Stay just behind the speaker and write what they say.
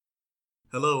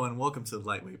Hello and welcome to the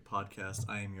Lightweight Podcast.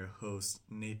 I am your host,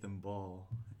 Nathan Ball.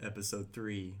 Episode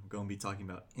 3, we're going to be talking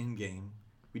about Endgame.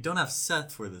 We don't have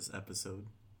Seth for this episode.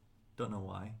 Don't know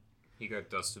why. He got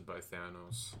dusted by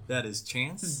Thanos. That is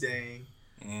Chance. Dang.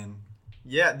 And...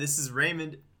 yeah, this is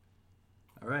Raymond.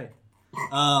 Alright.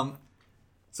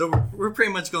 So we're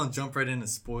pretty much going to jump right into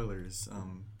spoilers.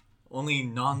 Only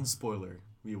non-spoiler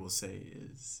we will say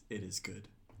is it is good.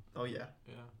 Oh, yeah.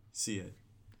 Yeah. See it.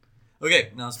 Okay,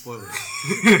 now spoilers.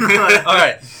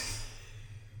 Alright.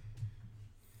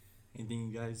 Anything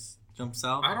you guys jumps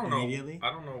out I don't immediately? know.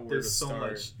 I don't know where There's to so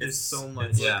start. much. There's so much.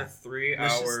 It's Yeah. like a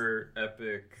 3-hour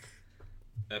epic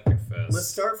fest. Let's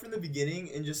start from the beginning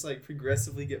and just like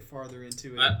progressively get farther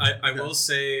into it. I will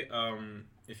say,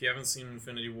 if you haven't seen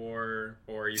Infinity War,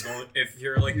 or you don't, if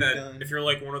you're like You're that, done. if you're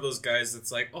like one of those guys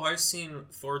that's like, oh, I've seen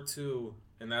Thor 2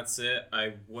 and that's it,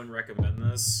 I wouldn't recommend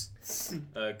this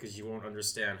because you won't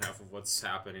understand half of what's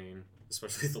happening,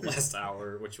 especially the last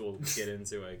hour, which we'll get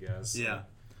into, I guess. Yeah.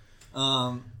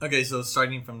 Okay, so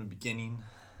starting from the beginning,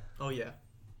 Oh, yeah.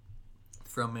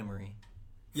 from memory.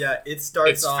 Yeah, it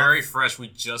starts It's off... very fresh. We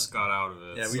just got out of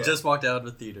it. Yeah, we so- just walked out of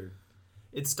the theater.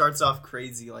 It starts off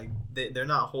crazy. Like, they're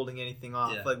not holding anything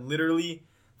off. Yeah. Like, literally,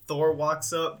 Thor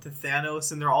walks up to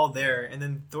Thanos and they're all there. And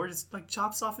then Thor just, like,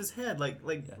 chops off his head. Like,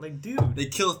 dude. They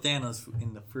killed Thanos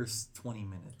in the first 20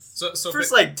 minutes. So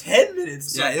First, like, 10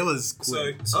 minutes. Yeah, it was So,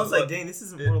 quick. so I was like, dang, this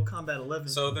isn't Mortal Kombat 11.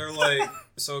 So they're like,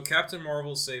 so Captain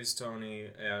Marvel saves Tony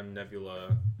and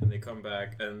Nebula, and they come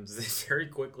back, and they very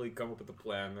quickly come up with a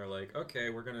plan. They're like, okay,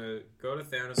 we're gonna go to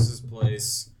Thanos'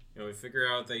 place. You know, we figure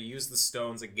out they use the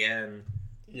stones again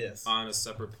yes. on a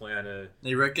separate planet.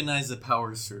 They recognize the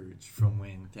power surge from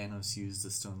when Thanos used the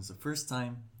stones the first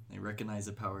time. They recognize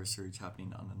the power surge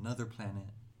happening on another planet.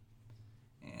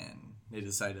 And they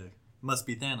decide it must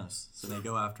be Thanos, so they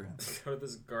go after him. They go to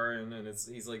this garden, and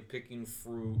he's like picking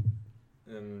fruit,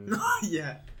 and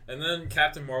Yeah. and then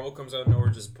Captain Marvel comes out of nowhere,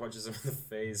 just punches him in the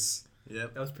face.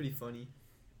 Yep. That was pretty funny.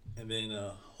 And then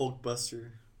Hulkbuster,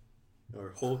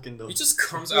 or Hulk in the... He just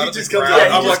comes out of the just comes ground. out,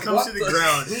 Yeah, I'm he just like, comes what to the the-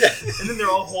 ground. Yeah. And then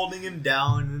they're all holding him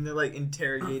down, and then they're like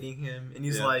interrogating him, and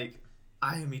he's Yeah. like,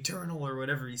 "I am eternal," or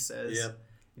whatever he says. Yep.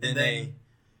 And And then they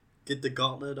get the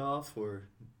gauntlet off, or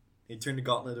they turn the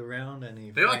gauntlet around, and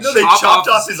They, like, no, they Chop chopped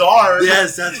off off his arm.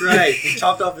 Yes, that's right. They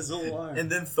chopped off his whole arm. And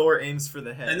then Thor aims for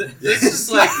the head. And this is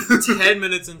like 10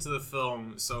 minutes into the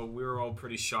film, so we were all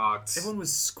pretty shocked. Everyone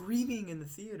was screaming in the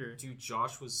theater. Dude,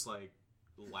 Josh was like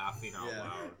laughing out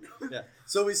loud. Yeah.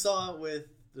 So we saw it with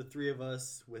the three of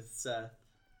us, with Seth,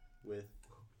 with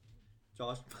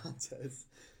Josh Montez.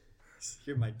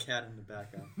 Hear my cat in the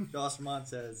background. Josh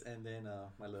Montez, and then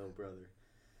my little brother.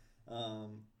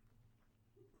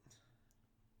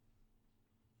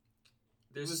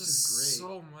 There's Which just is great.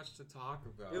 so much to talk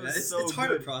about. It Yeah, was it's, so it's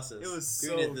hard to good. process. It was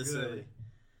doing so it this good. early.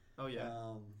 Oh yeah.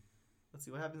 Let's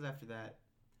see what happens after that.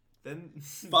 Then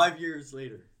 5 years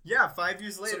later. yeah, 5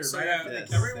 years later. So right yeah, after yes.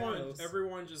 they killed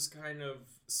everyone Thanos. just kind of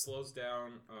slows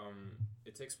down.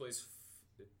 It takes place.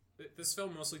 This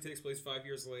film mostly takes place 5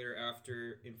 years later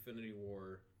after Infinity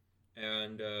War,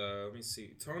 and let me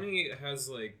see. Tony has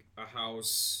like a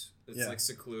house that's Yeah. like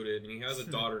secluded, and he has a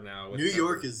daughter now. with New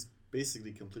York Pepper. is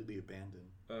basically completely abandoned.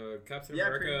 Captain Yeah,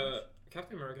 pretty America.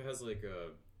 Captain America has like a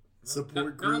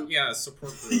Support group? yeah,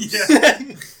 support groups. Yeah.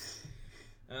 Avengers.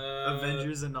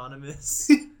 Avengers Anonymous.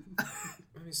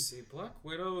 Let me see. Black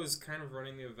Widow is kind of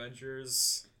running the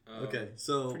Avengers. Okay,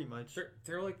 so Pretty much.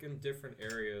 They're like in different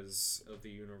areas of the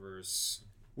universe.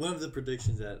 one of the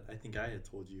predictions that I think I had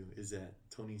told you is that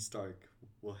Tony Stark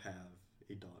will have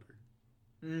a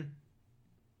daughter.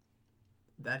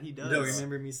 That he does. You don't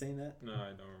remember me saying that? No,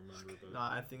 I don't remember that. No,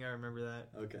 I think I remember that.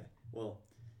 Okay, well,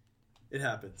 it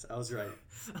happens. I was right.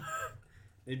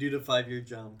 They do the 5-year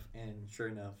jump, and sure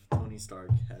enough, Tony Stark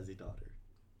has a daughter.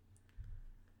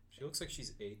 She looks like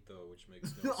she's 8 though, which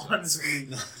makes no sense. Honestly.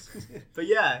 But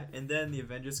yeah, and then the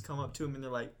Avengers come up to him and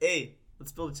they're like, "Hey,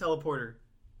 let's build a teleporter."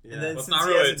 Yeah, And then Well, it's since not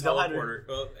he really a has a daughter- teleporter.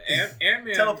 Well,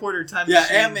 Ant-Man. Teleporter time yeah,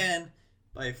 machine. Ant-Man,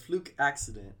 by a fluke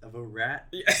accident of a rat.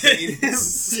 Yeah.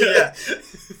 Yeah.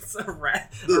 It's a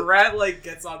rat. A rat like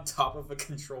gets on top of a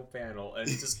control panel and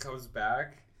it just comes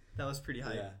back. That was pretty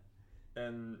high. Yeah.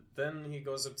 And then he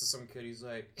goes up to some kid. He's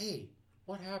like, "Hey,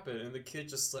 what happened?" And the kid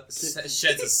just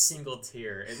sheds a single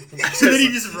tear, and then he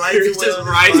just rides away on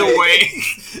his bike. away.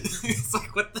 It's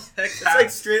like, what the heck? It's like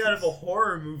straight out of a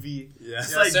horror movie. Yeah.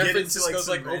 It's Yeah, like San get into, like, Francisco's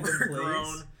some like random overgrown.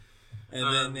 place.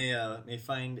 And then they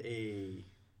find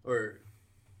or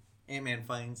Ant-Man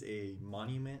finds a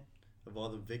monument of all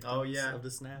the victims of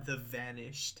the snap. The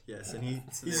Vanished. Yes, and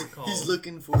That's what they're called. he's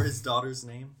looking for his daughter's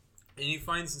name. And he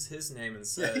finds his name and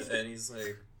says, and he's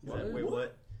like, What? Wait,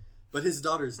 what? But his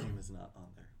daughter's name is not on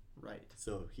there. Right.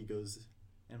 So he goes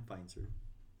and finds her.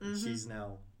 And Mhm. she's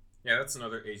now... Yeah, that's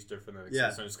another age difference that Yeah.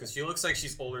 exists. Because she looks like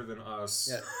she's older than us.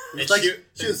 Yeah. And It's like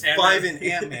she was and- 5 in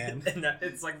Ant-Man. And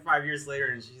it's like 5 years later,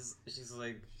 and she's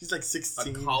like She's like a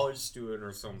 16. college student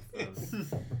or something.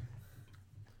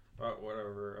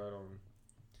 Whatever. I don't.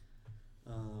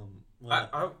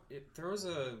 Well, There was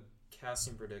a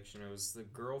casting prediction. It was the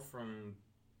girl from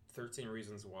 13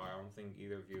 Reasons Why. I don't think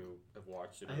either of you have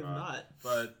watched it. I have not.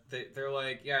 But they're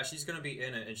like, yeah, she's gonna be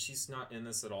in it, and she's not in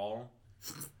this at all.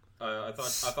 I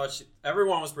thought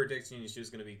everyone was predicting she was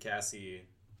gonna be Cassie,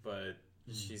 but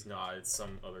she's not. It's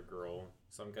some other girl.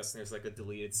 So I'm guessing there's like a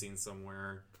deleted scene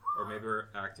somewhere, or maybe her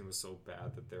acting was so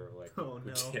bad that they were like, Oh,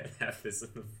 we no. can't have this in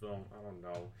the film. I don't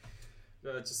know.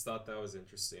 I just thought that was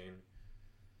interesting.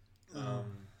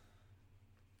 From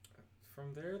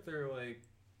there, they're like,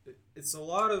 it's a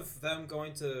lot of them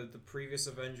going to the previous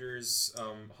Avengers.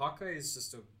 Hawkeye is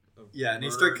just a yeah, and they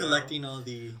murderer start now. collecting all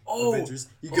the Oh! Avengers.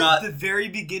 You got... the very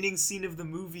beginning scene of the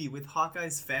movie with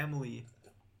Hawkeye's family.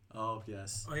 Oh,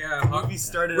 yes. Oh yeah, The movie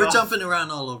started We're off... jumping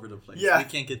around all over the place. Yeah. We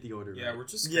can't get the order Yeah, right. we're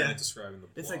just Yeah. kind of describing the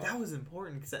plot. It's like, that was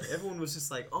important, because everyone was just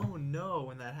like, oh no,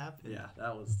 when that happened. Yeah,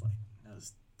 that was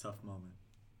a tough moment.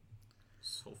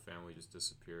 His whole family just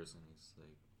disappears, and he's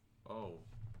like, oh.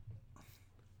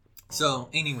 So,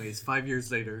 anyways, 5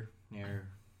 years later, they're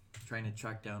trying to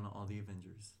track down all the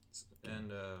Avengers.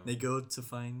 And They go to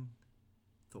find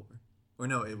Thor. Or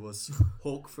no, it was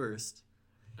Hulk first.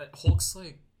 Hulk's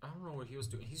like, I don't know what he was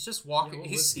doing. He's just walking. Yeah, what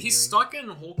he's was he he's doing? stuck in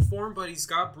Hulk form, but he's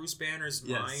got Bruce Banner's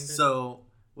Yes. mind. So,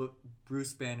 what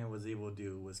Bruce Banner was able to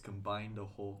do was combine the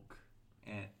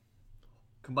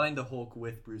Hulk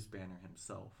with Bruce Banner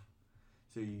himself.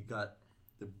 So you got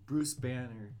the Bruce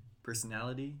Banner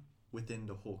personality within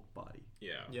the Hulk body.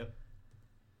 Yeah. Yep.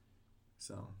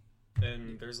 So,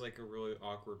 And there's like a really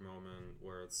awkward moment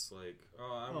where it's like,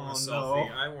 oh, I want a Oh, selfie.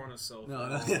 no. I want a selfie. No, Oh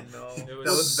no. It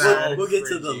That was so bad. we'll get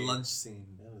to the cringy. lunch scene.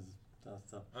 That was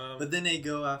tough. Um, But then they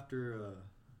go after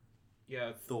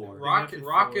yeah, Thor. Rocket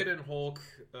Thor. and Hulk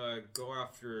go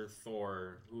after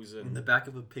Thor, who's in the back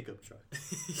of a pickup truck.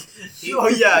 Oh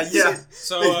yeah, yeah.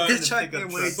 So His The truck pickup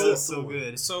and truck waits was till so Thor.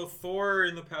 good. So Thor,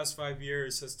 in the past 5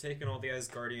 years, has taken all the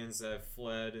Asgardians that have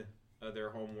fled their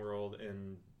homeworld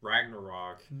in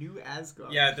Ragnarok. New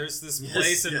Asgard. Yeah, there's this Yes,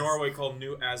 place in yes. Norway called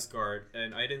New Asgard,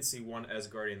 and I didn't see one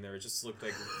Asgardian there. It just looked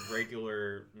like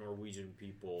regular Norwegian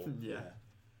people. Yeah.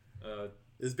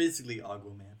 It's basically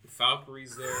Aquaman.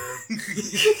 Valkyrie's there.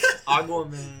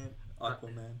 Aquaman.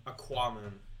 Aquaman.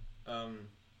 Aquaman.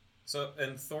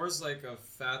 And Thor's like a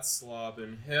fat slob,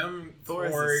 and Thor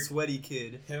is a sweaty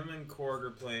kid. him and Korg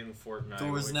are playing Fortnite.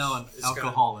 Thor is which now an is kinda-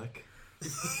 alcoholic.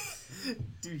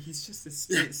 Dude, he's just a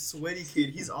straight sweaty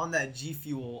kid. He's on that G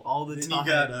Fuel all the Then time.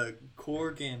 you got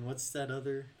Korg and what's that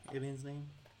other alien's name?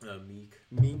 Meek.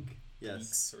 Mink. Yes.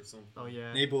 Meeks or something. Oh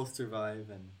yeah. They both survive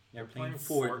and they're playing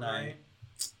Fortnite. Fortnite.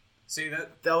 See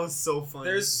that? That was so funny.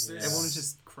 There's Everyone was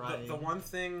just crying. The one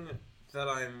thing that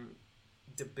I'm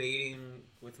debating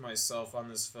with myself on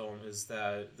this film is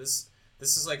that this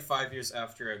is like 5 years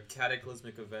after a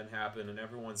cataclysmic event happened and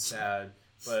everyone's sad,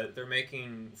 but they're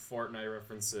making Fortnite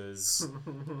references,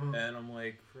 and I'm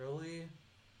like, really?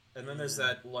 And then there's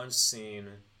that lunch scene,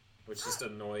 which just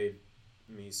annoyed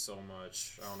me so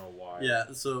much. I don't know why. Yeah,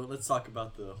 so let's talk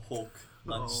about the Hulk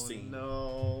lunch oh scene.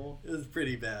 no. It was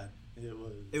pretty bad.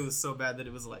 It was so bad that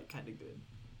it was like kind of good.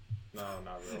 No,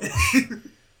 not really.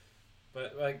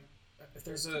 But like,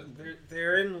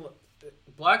 they're in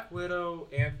Black Widow,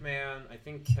 Ant-Man, I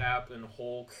think Cap and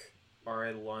Hulk are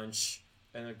at lunch,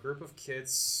 and a group of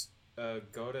kids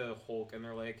go to Hulk and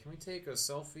they're like, "Can we take a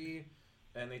selfie?"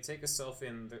 And they take a selfie,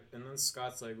 and then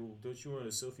Scott's like, "Well, don't you want a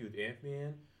selfie with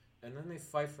Ant-Man?" And then they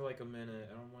fight for like a minute,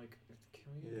 and I'm like,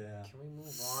 "Can we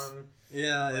move on?"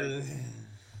 Yeah. Like,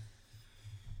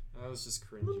 that was just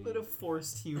cringy. A little bit of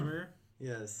forced humor.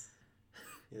 Yes.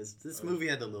 Yes. This movie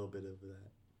had a little bit of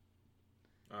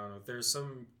that. I don't know. There's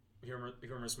some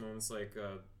humorous moments like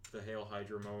the Hail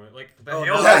Hydra moment. Like the Oh,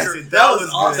 Hail that Hydra. was- that was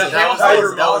awesome. The good. Hail That Hydra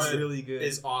was moment really good.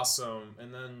 is awesome.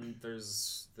 And then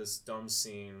there's this dumb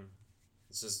scene.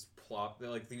 It's just plot.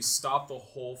 Like you stop the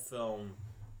whole film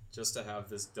just to have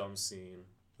this dumb scene.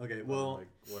 Okay, well, like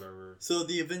whatever. so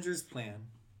the Avengers' plan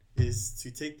is to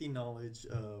take the knowledge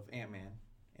of Ant-Man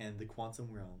and the quantum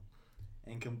realm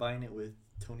and combine it with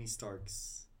Tony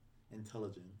Stark's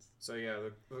intelligence. So yeah,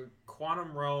 the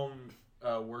quantum realm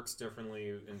works differently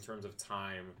in terms of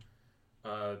time.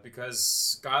 Because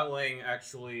Scott Lang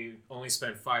actually only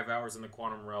spent 5 hours in the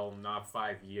quantum realm, not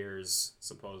 5 years,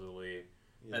 supposedly.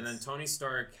 Yes. And then Tony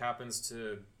Stark happens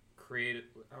to create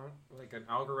like an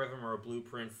algorithm or a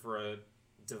blueprint for a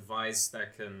device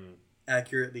that can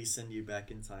accurately send you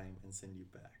back in time and send you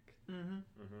back. And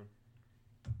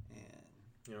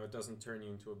it doesn't turn you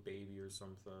into a baby or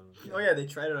something. Oh yeah, they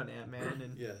tried it on Ant-Man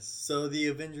and yes. So the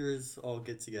Avengers all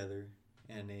get together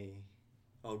and they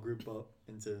all group up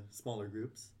into smaller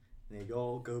groups and they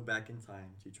all go back in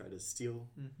time to try to steal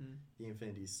the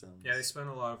Infinity Stones. Yeah, they spent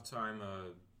a lot of time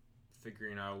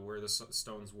figuring out where the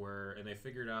stones were, and they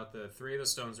figured out that 3 of the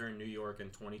stones are in New York in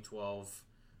 2012.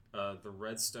 The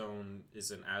red stone is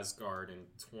in Asgard in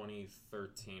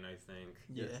 2013, I think.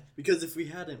 yeah. Yes. Because if we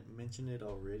hadn't mentioned it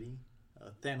already,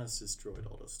 Thanos destroyed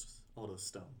all those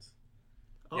stones.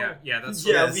 Oh. Yeah, that's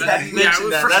yeah. what We it hadn't said. mentioned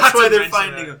we that. forgot That's why to they're mention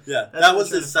finding that. him. Yeah, That's that what was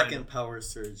they're the trying to find second him. power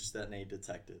surge that Nate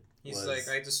detected. He's like,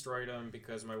 I destroyed them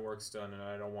because my work's done and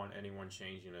I don't want anyone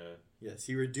changing it. Yes,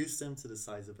 he reduced them to the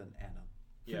size of an atom.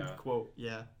 Yeah. Quote.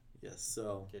 Yeah. Yes,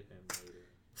 so Get him later.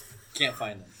 can't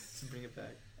find them. To bring it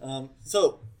back.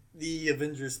 So the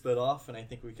Avengers split off, and I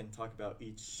think we can talk about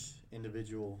each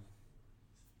individual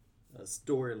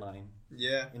storyline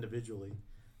Yeah. individually.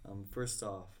 First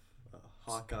off,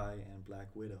 Hawkeye and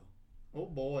Black Widow. Oh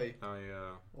boy. Oh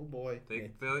yeah. Oh boy.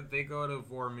 They go to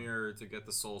Vormir to get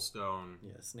the Soul Stone.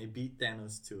 Yes, and they beat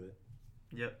Thanos to it.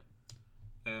 Yep.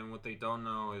 And what they don't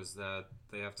know is that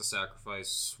they have to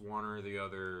sacrifice one or the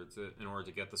other in order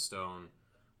to get the stone,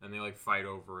 and they like fight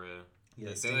over it.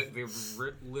 Yes, they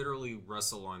literally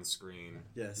wrestle on screen.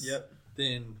 Yes. Yep.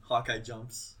 Then Hawkeye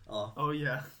jumps off, Oh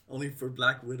yeah. only for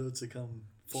Black Widow to come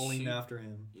falling after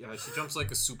him. Yeah, she jumps like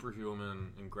a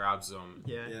superhuman and grabs him.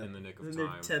 Yeah. In the nick of And time.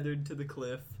 they're tethered to the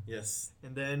cliff, Yes.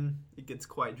 and then it gets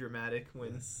quite dramatic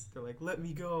when they're like, "Let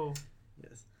me go."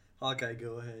 Yes. Hawkeye,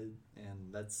 go ahead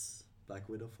and lets Black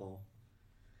Widow fall.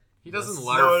 He doesn't Yes.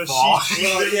 let her fall.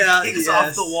 Well, yeah, Kicks yes,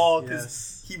 off the wall because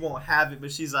yes. he won't have it.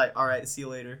 But she's like, "All right, see you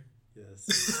later."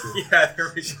 Yes. Yeah,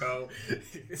 there we go.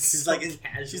 She's like,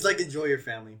 enjoy your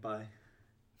family. Bye.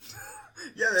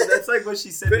 Yeah, that's like what she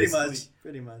said. Pretty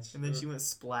basically. much. And then she went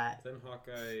splat. Then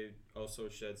Hawkeye also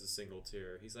sheds a single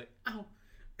tear. He's like, ow.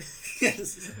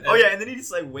 Yes. Oh yeah, and then he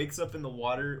just like wakes up in the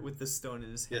water with the stone in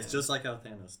his hand. Yes, just like how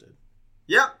Thanos did.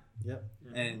 Yep. Yep.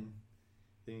 Mhm. And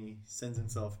then he sends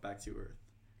himself back to Earth.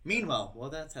 Meanwhile, while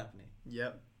that's happening,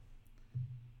 Yep.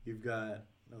 you've got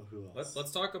who else?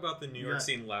 Let's talk about the New York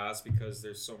scene last because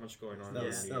there's so much going on. That in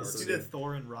was- New that York. was Let's so do the good.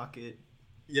 Thor and Rocket.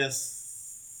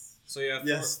 Yes. So yeah,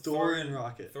 Yes, Thor and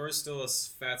Rocket. Thor's still a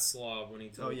fat slob when he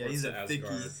teleports he's to a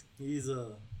Asgard. thickie. He's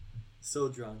so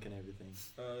drunk and everything.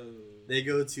 Oh. They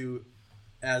go to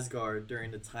Asgard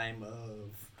during the time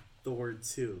of Thor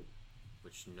 2,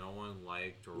 Which no one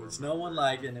liked or which no one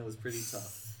liked, and it was pretty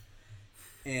tough.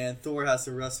 And Thor has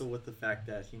to wrestle with the fact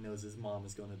that he knows his mom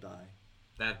is going to die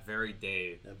that very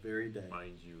day, that very day.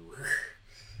 mind you.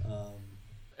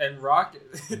 Um, Rocket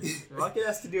Rocket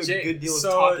has to do a Jake- good deal of so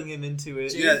talking him into it.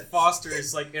 Jane Yeah. Foster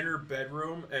is like in her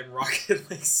bedroom, and Rocket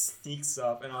like sneaks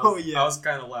up, and I was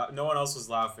kind of laughing. No one else was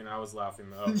laughing. I was laughing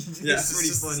though. Yeah. It's It's pretty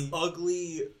just funny. this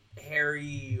ugly,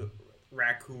 hairy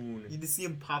raccoon. You just see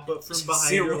him pop up from You behind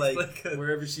see him her, with, like like a-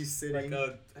 wherever she's sitting.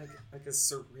 like a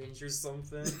syringe or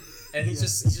something, and he's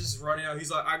just running out.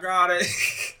 He's like, I got it.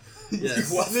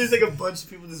 Yes. And there's like a bunch of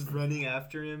people just running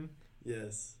after him.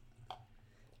 yes.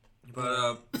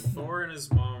 But Thor and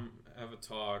his mom have a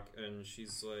talk, and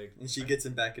she's like, And she gets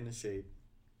him back into shape.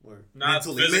 Or Not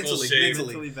physical shape.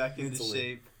 Mentally back into Mentally.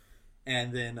 shape.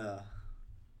 And then,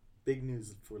 big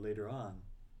news for later on.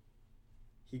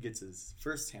 He gets his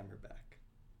first hammer back.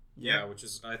 yeah, which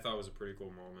is I thought was a pretty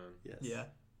cool moment. Yes. Yeah.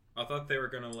 I thought they were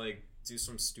gonna like do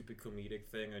some stupid comedic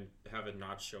thing and have it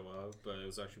not show up, but it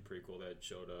was actually pretty cool that it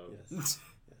showed up. Yes.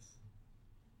 Yes.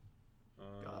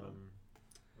 Got him.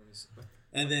 Let me see.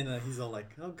 And then he's all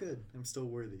like, "Oh, good, I'm still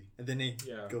worthy." And then they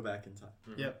Yeah. go back in time.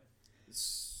 Mhm. Yep.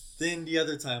 Then the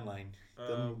other timeline,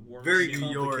 the War very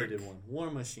Machine. complicated one: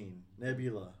 War Machine,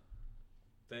 Nebula.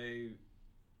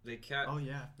 They can't. Oh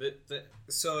yeah.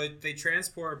 They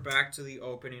transport back to the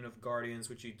opening of Guardians,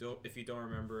 which if you don't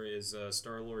remember, is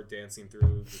Star-Lord dancing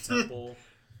through the temple.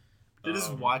 They're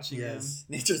just watching him. Yes,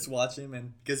 they just watch him,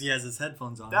 and because he has his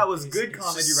headphones on. That was He's- good he's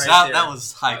comedy just- right there. That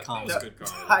was high That comedy. was good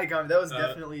comedy. High comedy. That was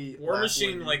definitely War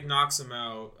Machine laugh-worthy. like knocks him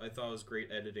out. I thought it was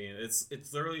great editing. It's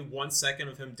literally 1 second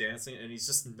of him dancing, and he's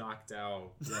just knocked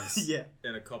out Yes. Yeah.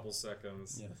 in a couple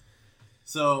seconds. Yes.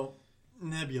 So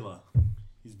Nebula,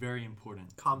 he's very important.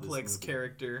 to this Complex movie.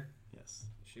 character. Yes.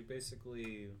 She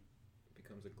basically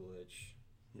becomes a glitch.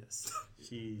 Yes.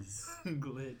 She's.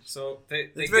 Glitch. So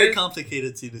they It's very get,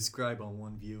 complicated to describe on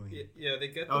one viewing. yeah, they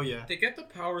get Oh, they get the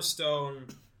Power Stone,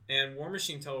 and War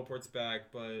Machine teleports back,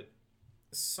 but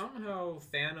somehow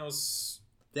Thanos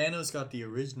Thanos got the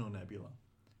original Nebula.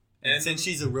 And And since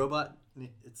she's a robot,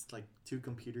 it's like two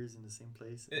computers in the same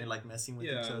place. They're like messing with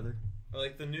each other.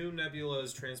 Like the new Nebula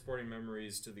is transporting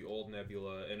memories to the old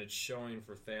Nebula, and it's showing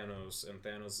for Thanos, and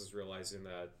Thanos is realizing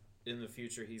that in the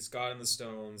future he's gotten the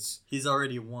stones. He's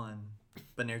already won,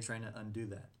 but they're trying to undo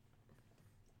that.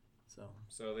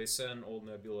 So they send old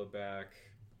Nebula back,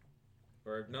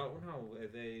 or no,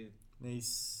 they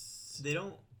They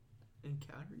don't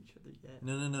encounter each other yet.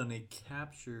 No. They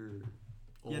capture.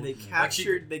 Yeah, they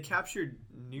Nebula. captured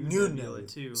new Nebula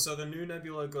too. So the new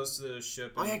Nebula goes to the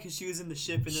ship. Oh yeah, because she was in the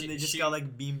ship, and then they just got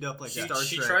like beamed up like Star Trek.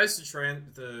 She tries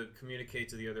to communicate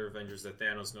to the other Avengers that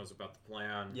Thanos knows about the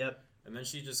plan. Yep. And then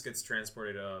she just gets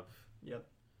transported up. Yep.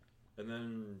 And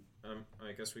then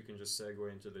I guess we can just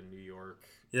segue into the New York.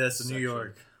 Yes, section. New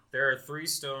York. There are 3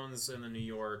 stones in the New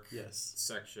York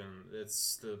section.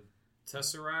 It's the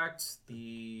Tesseract,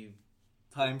 the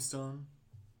Time Stone.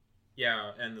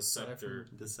 Yeah, and the Scepter.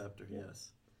 The Scepter,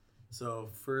 yes. So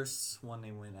first one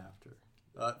they went after.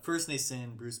 First they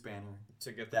send Bruce Banner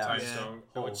to get the Time Stone,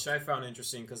 which I found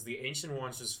interesting because the Ancient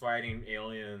One's just fighting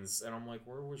aliens, and I'm like,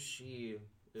 where was she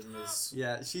in this?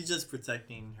 Yeah, she's just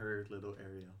protecting her little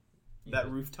area.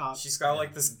 That rooftop. She's got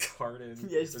like this garden.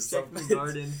 Yeah, she's protecting the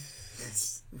garden.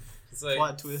 It's like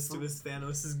plot twist. It was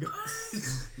Thanos'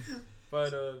 garden.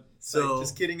 But so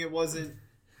just kidding. It wasn't.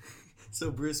 So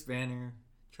Bruce Banner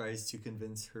tries to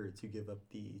convince her to give up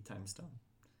the Time Stone.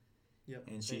 Yep.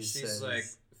 And she's like,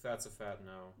 "That's a fat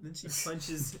no." Then she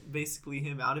punches basically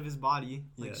him out of his body.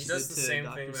 Like she does the same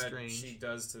thing that she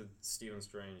does to Stephen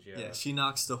Strange. Yeah, she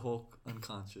knocks the Hulk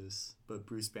unconscious, but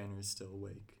Bruce Banner is still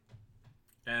awake.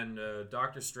 And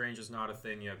Doctor Strange is not a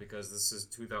thing yet because this is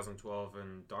 2012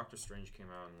 and Doctor Strange came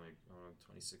out in like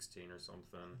 2016 or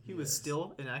something. He was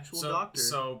still an actual doctor.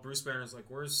 So Bruce Banner's like,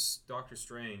 "Where's Doctor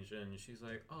Strange?" And she's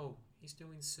like, "Oh, he's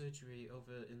doing surgery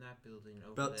over in that building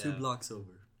over about there. 2 blocks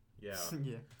over." Yeah.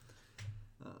 Yeah.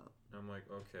 I'm like,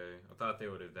 okay. I thought they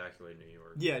would evacuate New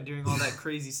York. Yeah, during all that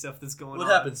crazy stuff that's going on. What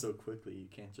happened so quickly? You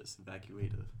can't just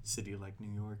evacuate a city like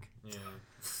New York.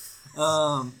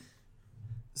 Yeah.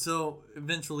 So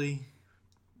eventually,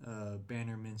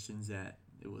 Banner mentions that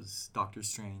it was Doctor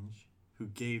Strange who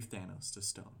gave Thanos the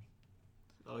stone.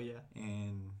 Oh yeah.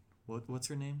 And what's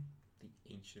her name?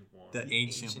 The Ancient One. The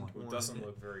Ancient One. Who doesn't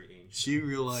look very ancient. She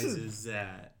realizes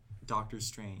that Doctor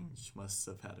Strange must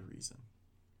have had a reason.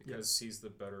 Because he's the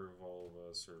better of all of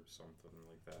us or something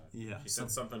like that. Yeah. She said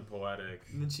something poetic.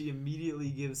 And then she immediately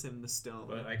gives him the stone.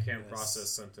 But I can't process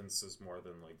sentences more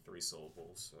than like 3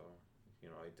 syllables, so...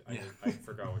 I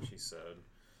forgot what she said.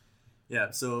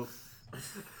 Yeah, so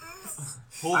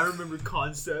Hulk, I remember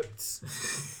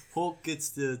concepts. Hulk gets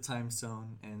the Time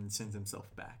Stone and sends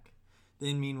himself back.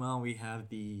 Then meanwhile we have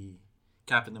the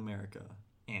Captain America,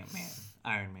 Ant-Man,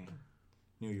 Iron Man,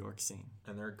 New York scene.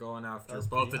 And they're going after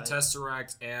both the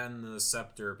Tesseract and the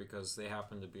Scepter because they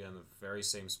happen to be in the very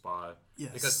same spot.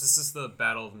 Yes. Because this is the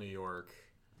Battle of New York.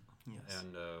 Yes.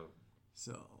 And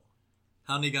so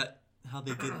how they get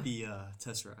the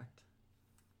Tesseract.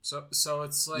 So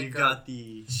it's like you've got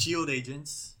the SHIELD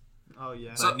agents. Oh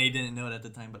yeah. But they didn't know it at the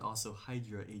time, but also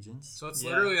Hydra agents. So it's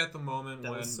literally at the moment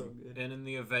that when was so good. And in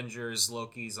the Avengers,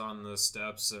 Loki's on the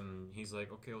steps and he's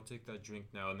like, "Okay, I'll take that drink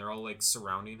now." And they're all like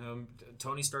surrounding him.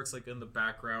 Tony Stark's like in the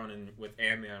background and with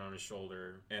Ant-Man on his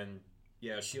shoulder. And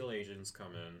yeah, SHIELD agents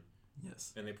come in.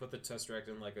 Yes. And they put the Tesseract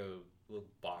in like a little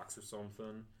box or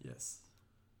something. Yes.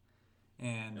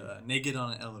 And they get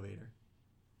on an elevator.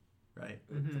 Right?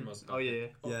 Mm-hmm. Yes.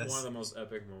 Yes. One of the most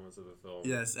epic moments of the film.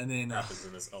 Yes, and then happens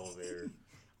in this elevator.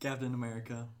 Captain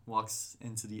America walks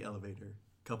into the elevator,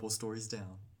 couple stories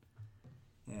down,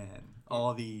 and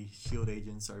all the SHIELD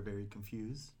agents are very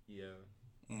confused. Yeah.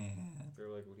 And they're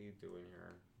like, "What are you doing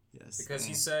here?" Yes. Because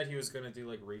he said he was gonna do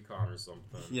like recon or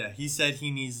something. Yeah, he said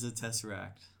he needs the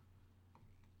Tesseract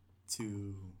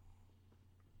to.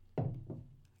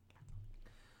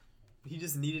 He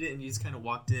just needed it, and he just kind of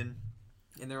walked in,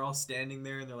 and they're all standing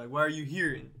there, and they're like, "Why are you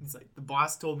here?" And he's like, "The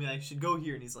boss told me I should go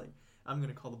here," and he's like, "I'm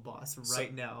gonna call the boss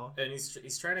right now." And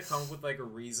he's trying to come up with like a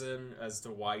reason as to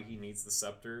why he needs the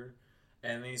scepter,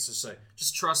 and then he's just like,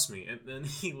 "Just trust me." And then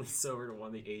he leans over to one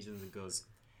of the agents and goes,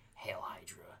 "Hail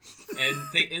Hydra," and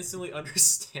they instantly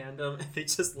understand him, and they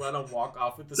just let him walk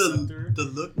off with the scepter. The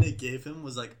look they gave him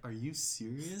was like, "Are you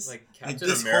serious?" Like Captain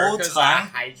this America's whole time, a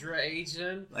Hydra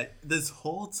agent. Like this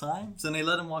whole time, so they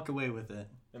let him walk away with it.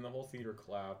 And the whole theater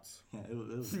clapped. Yeah, it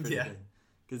was pretty good.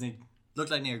 Because they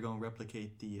looked like they were going to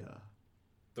replicate the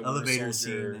elevator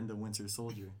scene in the Winter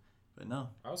Soldier. But no.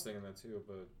 I was thinking that too,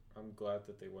 but I'm glad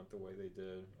that they went the way they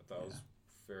did. I thought it was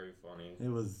very funny. It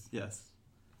was, yes,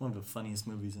 one of the funniest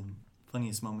movies in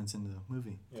funniest moments in the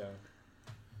movie. Yeah.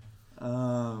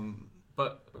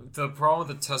 But the problem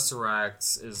with the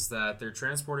Tesseract is that they're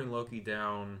transporting Loki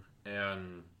down,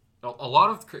 and a lot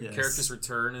of characters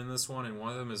return in this one, and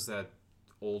one of them is that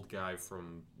old guy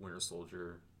from Winter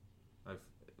Soldier.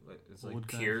 It's like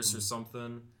Pierce or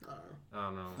something. I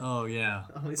don't know. Oh yeah,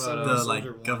 but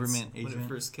the government agent when it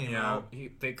first came out.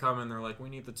 They come and they're like, "We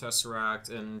need the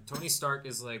Tesseract," and Tony Stark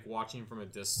is like watching from a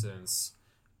distance,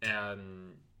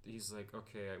 and he's like,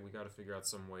 "Okay, we got to figure out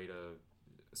some way to."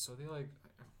 So they like,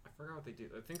 I forgot what they do.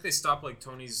 I think they stop like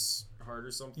Tony's heart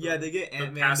or something. Yeah, they get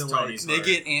Ant-Man to like. They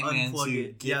get Ant-Man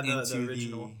to get the into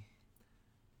original.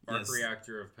 Arc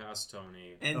reactor of past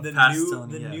Tony. And the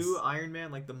new Iron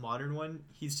Man, like the modern one,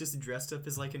 he's just dressed up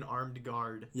as like an armed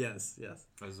guard. Yes.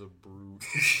 As a brute.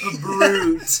 A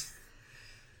brute.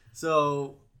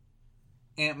 So,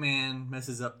 Ant-Man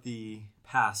messes up the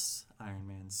past Iron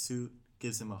Man suit,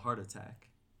 gives him a heart attack.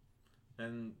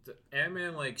 And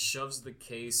Ant-Man like shoves the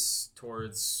case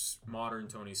towards modern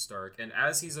Tony Stark, and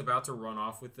as he's about to run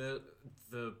off with it,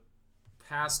 the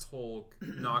past Hulk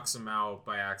knocks him out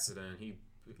by accident. He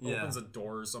opens a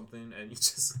door or something, and he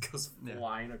just goes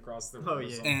flying across the room. Oh,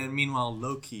 yeah. And meanwhile,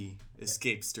 Loki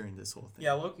escapes during this whole thing.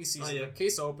 Yeah, Loki sees the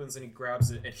case opens, and he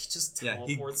grabs it, and he just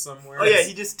teleports somewhere. Oh, yeah,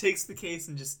 he just takes the case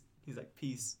and he's like,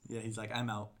 peace. Yeah, he's like, I'm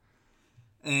out.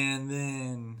 And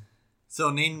then,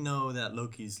 so they know that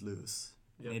Loki's loose.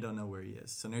 Yep. They don't know where he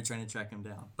is, so they're trying to track him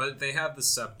down. But they have the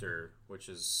scepter, which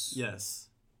is... Yes.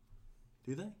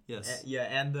 Do they? Yes.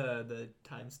 And the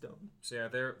time stone. So yeah,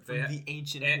 they're the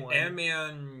ancient one.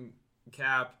 Ant-Man,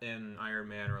 Cap, and Iron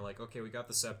Man are like, okay, we got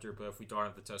the scepter, but if we don't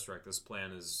have the Tesseract, this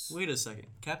plan is... Wait a second.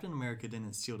 Captain America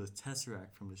didn't steal the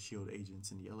Tesseract from the S.H.I.E.L.D.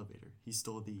 agents in the elevator. He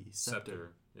stole the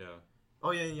scepter. Yeah.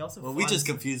 Oh yeah, and he also. Well, we just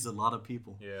confused a lot of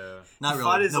people. Yeah. Not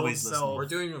really. Nobody's listening. We're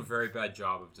doing a very bad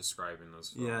job of describing this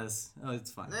film. Yes. Oh,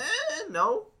 it's fine.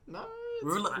 No.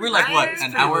 We're like what,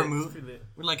 an hour movie?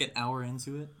 We're like an hour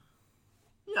into it.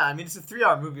 Yeah, I mean it's a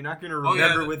 3-hour movie. You're not going to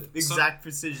remember with exact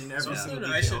precision every single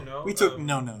detail. I should know. We took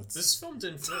no notes. This film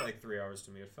didn't feel like 3 hours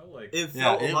to me. It felt like it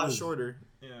felt a lot shorter.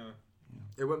 Yeah.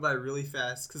 It went by really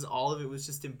fast because all of it was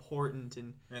just important,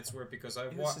 and it's weird because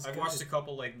I've watched a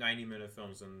couple like 90-minute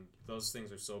films, and those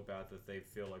things are so bad that they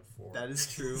feel like 4. That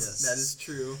is true. Yes. That is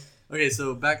true. Okay,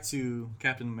 so back to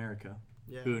Captain America,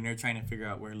 who and they're trying to figure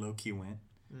out where Loki went.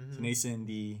 Mm-hmm. So they send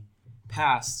the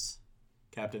past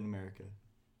Captain America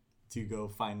to go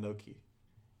find Loki,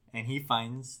 and he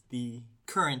finds the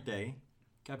current day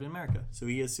Captain America. So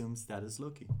he assumes that is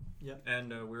Loki. Yep. And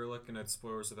we were looking at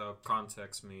spoilers without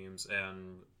context memes,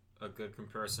 and a good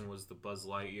comparison was the Buzz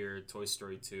Lightyear Toy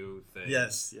Story 2 thing.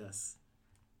 Yes.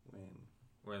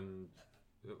 When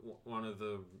one of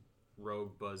the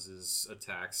rogue Buzzes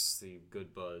attacks the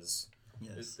good Buzz.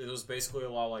 Yes. It was basically a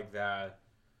lot like that.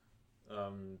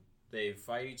 They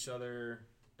fight each other,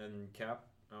 and Cap,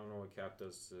 I don't know what Cap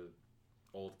does to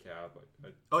old Cap.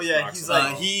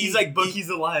 He's like Bucky's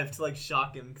alive to like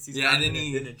shock him because he's and then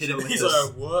he hit him. He's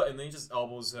like what? And then he just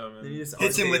elbows him and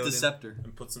hits him with the scepter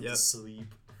and puts him to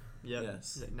sleep. Yep.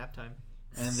 Yes. He's like nap time.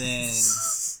 And then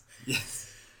yes,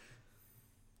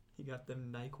 he got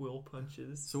them NyQuil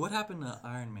punches. So what happened to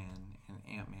Iron Man and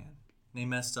Ant-Man? They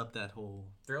messed up that whole.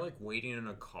 They're like waiting in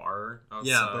a car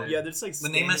outside. They're just like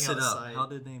when they messed it up. How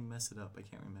did they mess it up? I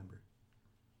can't remember.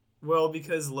 Well,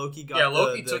 because Loki got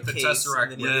Loki the took the case,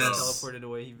 Tesseract. And then he just teleported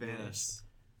away. He vanished. Yes.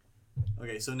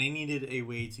 Okay, so they needed a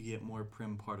way to get more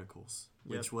Prim particles,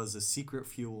 which was a secret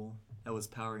fuel that was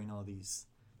powering all these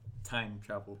time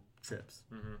travel trips.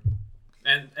 Mm-hmm.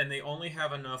 And they only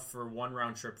have enough for one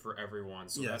round trip for everyone,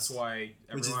 so that's why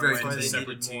everyone went into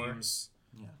separate teams.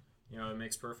 Yeah. You know, it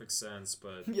makes perfect sense,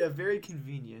 but... Yeah, very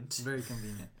convenient. Very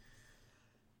convenient.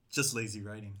 Just lazy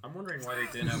writing. I'm wondering why they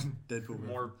didn't have Deadpool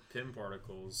more Pym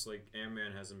particles. Like,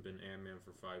 Ant-Man hasn't been Ant-Man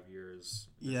for 5 years.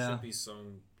 There should be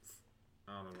some...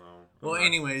 I don't know. Well,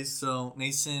 anyways, so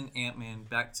they send Ant-Man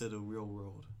back to the real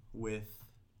world with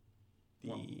the...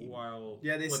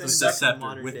 they send the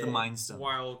scepter with the Mind Stone.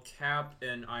 While Cap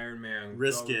and Iron Man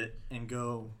risk it and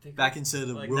go back into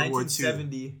the World War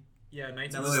II. Yeah,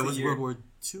 1970. No, it was World War II.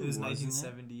 It was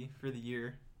 1970 for the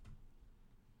year.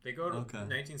 They go to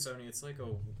 1970. It's like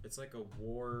a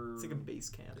war. It's like a base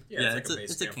camp. Yeah, it's like a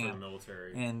base camp for the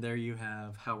military. And there you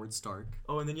have Howard Stark.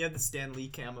 Oh, and then you have the Stan Lee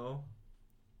camo.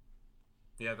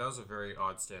 Yeah, that was a very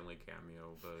odd Stan Lee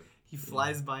cameo, but he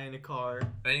flies by in a car,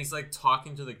 and he's like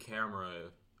talking to the camera.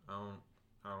 I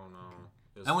don't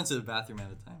know. I went to the bathroom at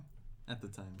the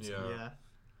time. So.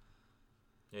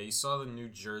 Yeah. You saw the New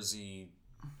Jersey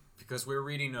because we're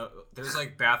reading there's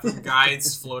like bathroom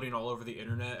guides floating all over the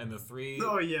internet, and the three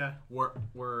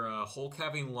were Hulk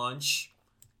having lunch.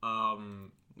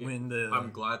 I'm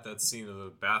glad that scene of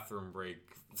the bathroom break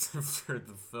for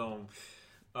the film.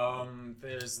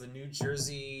 There's the New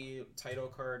Jersey title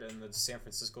card and the San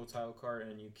Francisco title card,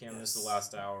 and you can't miss the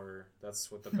last hour.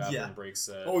 That's what the bathroom break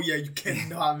said. Oh yeah, you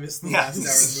cannot miss the last hour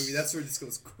of the movie. That's where this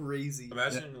goes crazy.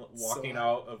 Imagine walking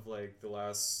out of like the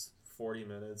last 40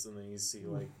 minutes and then you see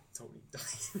like Tony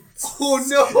dying. Oh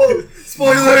no!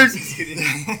 Spoilers! Just kidding.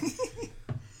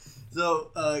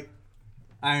 So,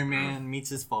 Iron Man meets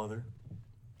his father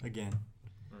again,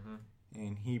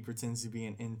 and he pretends to be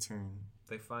an intern.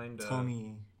 They find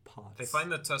Tony Potts. They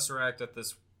find the Tesseract at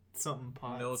this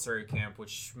Potts military camp,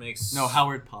 which makes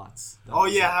Howard Potts.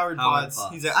 Howard Potts.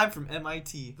 He's like, I'm from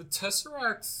MIT. The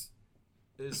Tesseract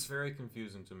is very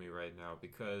confusing to me right now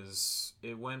because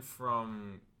it went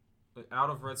from out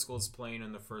of Red Skull's plane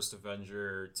in the first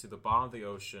Avenger to the bottom of the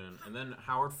ocean, and then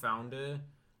Howard found it.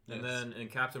 And then in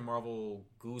Captain Marvel,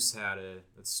 Goose had it.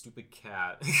 That stupid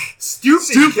cat.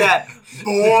 Stupid cat,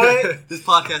 boy. This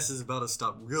podcast is about to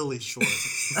stop really short.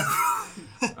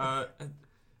 I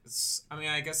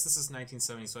guess this is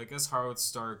 1970, so I guess Howard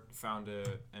Stark found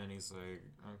it, and he's like,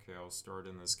 okay, I'll store it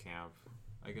in this camp.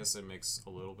 I guess it makes a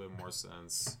little bit more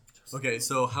sense. Okay,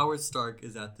 so Howard Stark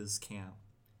is at this camp.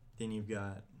 Then you've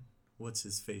got, what's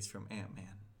his face from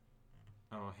Ant-Man?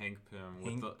 Oh, Hank Pym.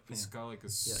 He's got like a...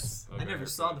 Yes. I never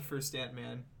saw the first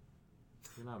Ant-Man.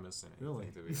 You're not missing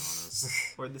anything, to be honest.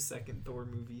 Or the second Thor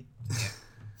movie.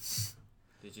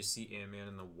 Did you see Ant-Man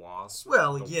and the Wasp?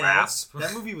 Well, the yeah. Wasp?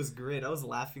 That movie was great. I was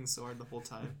laughing so hard the whole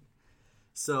time.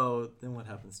 So, then what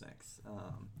happens next?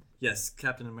 Yes,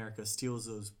 Captain America steals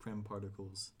those Prim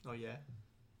particles. Oh, yeah.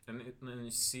 And then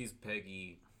he sees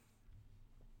Peggy.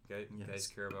 Guys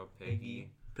care about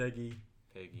Peggy. Peggy.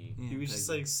 Yeah, He was just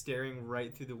like staring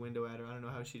right through the window at her. I don't know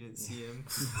how she didn't see him.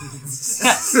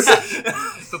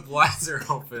 The blinds are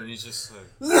open. He's just like...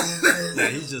 Yeah,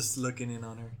 he's just looking in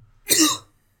on her.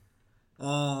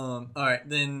 Alright,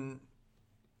 then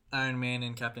Iron Man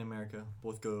and Captain America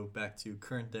both go back to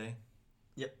current day.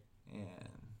 Yep.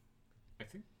 And I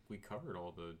think we covered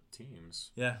all the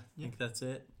teams. Yeah, I think that's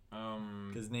it.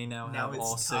 Because they now have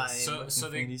all time. 6. So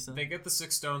they get the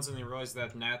 6 stones and they realize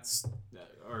that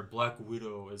or Black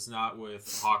Widow is not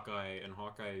with Hawkeye, and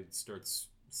Hawkeye starts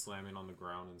slamming on the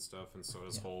ground and stuff, and so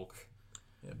does Hulk.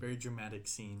 Yeah, very dramatic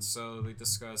scene. So they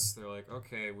discuss. They're like,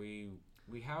 okay, we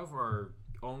have our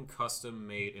own custom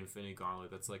made Infinity Gauntlet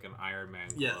that's like an Iron Man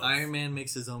glove. Yeah, Iron Man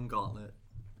makes his own gauntlet.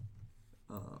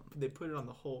 They put it on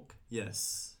the Hulk.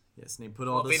 Yes, and they put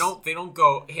all this... They don't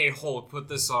go, hey Hulk, put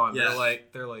this on. Yeah.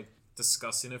 They're like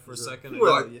discussing it for a second.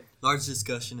 Large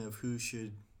discussion of who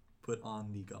should put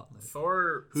on the gauntlet.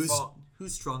 Thor.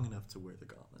 Who's strong enough to wear the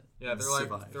gauntlet? Yeah, they're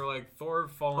like Thor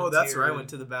volunteered. Oh, that's where I went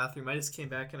to the bathroom. I just came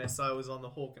back and I saw it was on the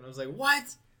Hulk, and I was like, what?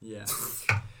 Yeah.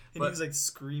 And he was like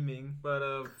screaming.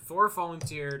 But Thor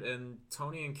volunteered, and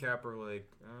Tony and Cap are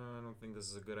like, I don't think this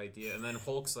is a good idea. And then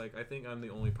Hulk's like, I think I'm the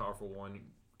only powerful one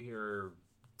here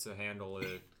to handle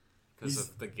it because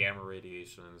of the gamma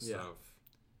radiation and stuff.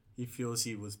 He feels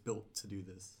he was built to do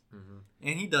this. Mm-hmm.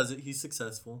 And he does it. He's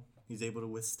successful. He's able to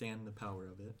withstand the power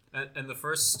of it. And the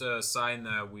first sign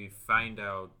that we find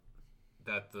out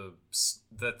that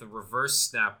the reverse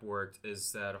snap worked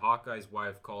is that Hawkeye's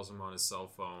wife calls him on his cell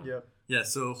phone. Yep. Yeah,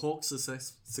 so Hulk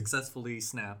successfully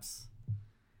snaps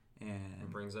and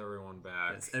brings everyone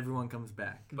back. Yes, everyone comes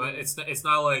back. But it's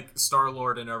not like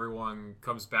Star-Lord and everyone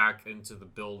comes back into the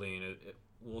building.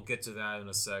 We'll get to that in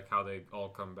a sec, how they all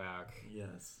come back.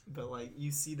 Yes. But like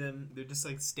you see them, they're just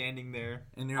like standing there,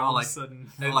 and they're all like, sudden,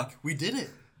 they're like, we did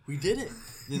it.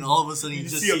 Then all of a sudden you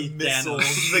just see a missile. Thanos.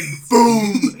 He's like,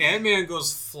 boom! Ant-Man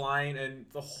goes flying, and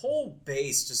the whole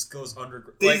base just goes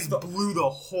underground. They just blew the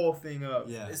whole thing up.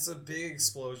 Yeah, it's a big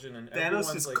explosion, and Thanos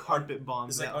everyone's just like carpet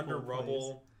bombs. It's like under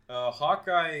rubble.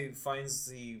 Hawkeye finds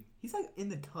the... He's like in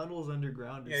the tunnels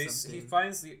underground or something. He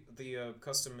finds the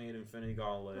custom-made Infinity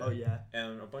Gauntlet. Oh, yeah.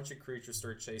 And a bunch of creatures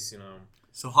start chasing him.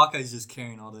 So Hawkeye's just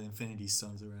carrying all the Infinity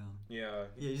Stones around. Yeah.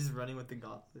 Yeah, he's just running with the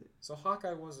gauntlet. So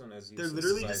Hawkeye wasn't as useless. They're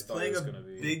literally just playing a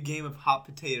big game of hot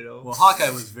potato. Well, Hawkeye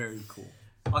was very cool.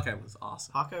 Hawkeye was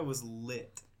awesome. Hawkeye was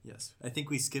lit. Yes. I think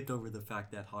we skipped over the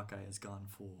fact that Hawkeye has gone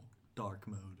full dark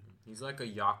mode. Like a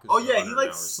Yakuza. Oh yeah, he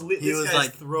like slit this guy's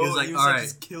throat. He was like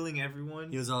just killing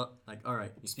everyone. He was all like, all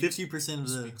right, 50% of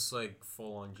the... He speaks like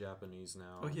full-on Japanese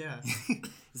now. Oh yeah.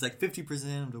 It's like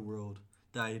 50% of the world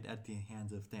died at the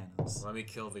hands of Thanos. Let me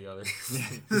kill the other.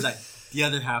 He's like, the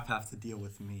other half have to deal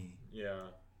with me. Yeah.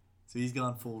 So he's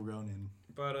gone full Ronin.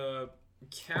 But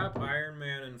Cap, Iron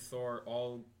Man, and Thor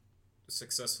all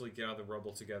successfully get out of the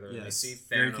rubble together, and they Yes, see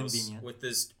very Thanos convenient. with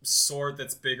this sword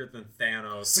that's bigger than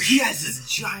Thanos. He has this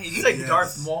giant. He's like Yes.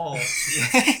 Darth Maul.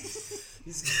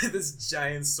 He's got this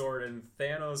giant sword, and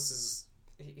Thanos is.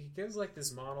 He gives like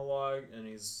this monologue, and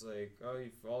he's like, "Oh,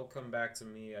 you've all come back to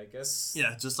me. I guess."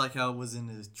 Yeah, just like how it was in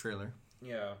the trailer.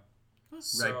 Yeah.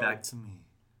 Right back to me.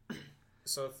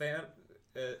 So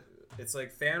it's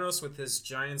like Thanos with his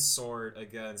giant sword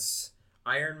against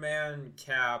Iron Man,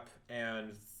 Cap,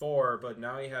 and Thor, but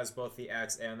now he has both the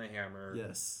axe and the hammer.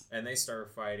 Yes. And they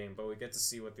start fighting, but we get to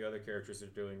see what the other characters are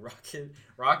doing.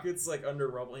 Rocket's like under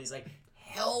rubble, and he's like,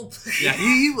 "Help!" Yeah,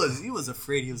 he was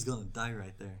afraid he was gonna die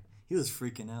right there. He was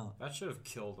freaking out. That should have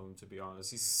killed him, to be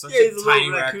honest. He's such Yeah, a he's a tiny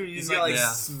little raccoon. He's He's got like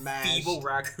yeah. smashed. feeble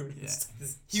raccoon. Yeah.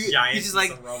 This He's giant just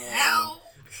like, piece of rubble. help!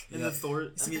 And Yeah. the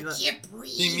Thor. I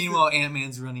mean, Meanwhile,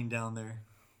 Ant-Man's running down there.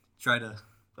 Try to...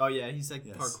 oh yeah, he's like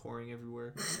Yes. parkouring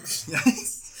everywhere.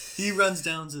 He runs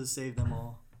down to save them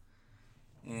all.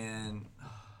 And...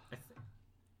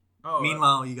 Oh,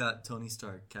 meanwhile, you got Tony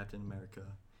Stark, Captain America,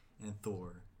 and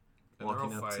Thor. and they're all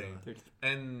walking up to... fighting.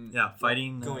 And Yeah,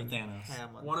 fighting Going Thanos. ham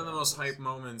on one of the most Thanos. hype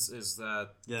moments is that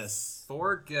Yes.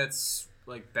 Thor gets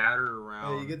like battered Oh,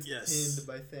 around, he gets Yes. pinned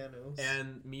by Thanos.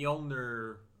 and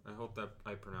Mjolnir. I hope that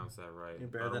I pronounced that right. You're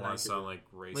I better don't than I want to could. sound like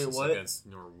racist what? against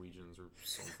Norwegians or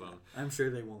something. I'm sure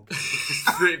they won't.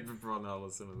 They will not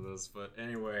listen to this, but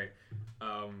anyway,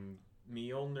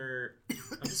 Mjolnir.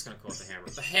 I'm just gonna call it the hammer.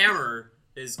 The hammer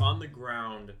is on the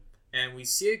ground, and we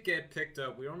see it get picked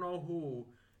up. We don't know who,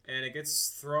 and it gets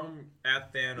thrown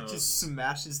at Thanos. It just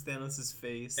smashes Thanos'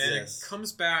 face. and Yes. it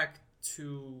comes back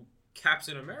to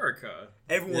Captain America.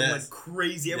 Everyone Yes. went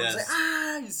crazy. Everyone's Yes. like,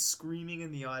 ah! He's screaming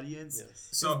in the audience. Yes.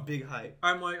 So So big hype.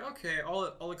 I'm like, okay,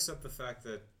 I'll accept the fact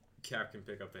that Cap can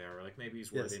pick up the hammer. Like, maybe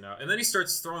he's worthy Yes. now. And then he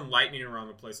starts throwing lightning around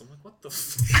the place. I'm like, what the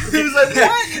He was like,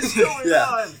 what is going Yeah.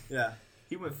 on? Yeah.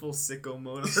 He went full sicko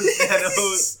mode on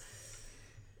Thanos.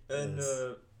 And,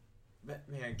 Yes.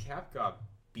 man, Cap got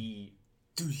beat.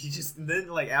 Dude, he just then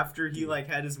like after he like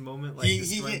had his moment like He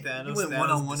destroying Thanos. went Thanos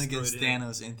one-on-one destroyed against him.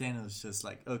 Thanos, and Thanos just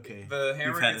like, okay. The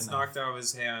hammer You've had gets enough. knocked out of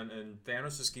his hand, and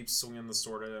Thanos just keeps swinging the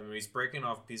sword at him. And he's breaking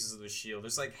off pieces of the shield.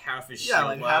 There's like half his Yeah, shield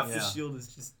like left. half the Yeah. shield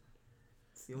is just.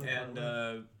 it's the only And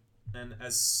part left. and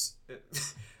as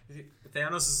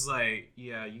Thanos is like,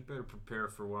 yeah, you better prepare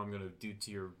for what I'm gonna do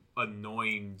to your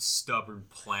annoying, stubborn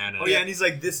planet. Oh yeah, and he's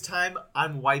like, this time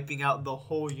I'm wiping out the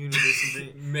whole universe.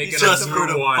 And Make he's it just a for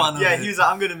the new one. fun of yeah, it. he was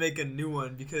like, I'm gonna make a new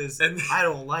one because And I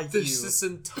don't like There's you. this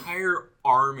entire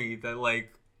army that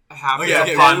like happens Okay,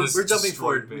 okay, upon we're, this we're jumping destroyed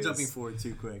forward. base. We're jumping forward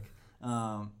too quick.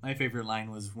 My favorite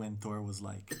line was when Thor was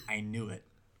like, "I knew it,"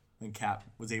 when Cap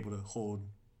was able to hold.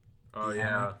 Oh the yeah.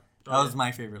 hammer. That was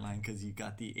my favorite line because you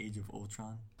got the Age of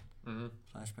Ultron Mm-hmm.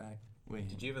 flashback. Wait,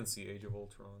 Did you even see Age of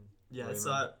Ultron? Yeah, I Raymond?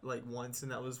 saw it like once,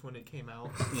 and that was when it came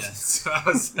out. yes, So that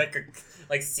was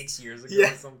like 6 years ago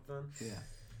Yeah. or something. yeah.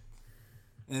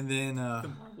 And then The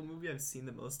Marvel movie I've seen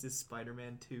the most is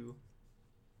Spider-Man 2.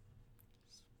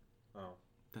 Oh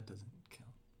that doesn't count.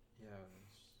 yeah.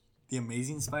 The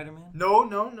Amazing Spider-Man. No.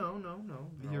 The No,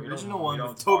 we original don't- one we don't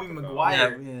with Tobey talk about-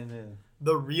 Maguire. Yeah.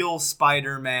 The real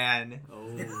Spider-Man.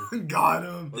 Oh, Got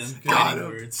him. them Got fighting him.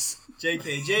 words.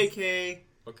 JK.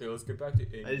 Okay, let's get back to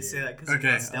Endgame. I just say that because of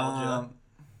Okay. nostalgia.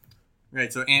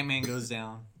 Right. So Ant-Man goes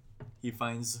down. He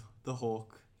finds the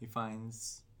Hulk. He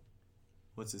finds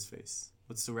what's his face?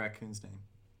 What's the raccoon's name?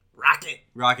 Rocket.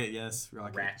 Rocket. Yes,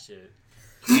 Rocket. Ratchet.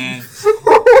 And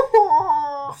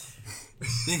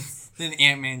then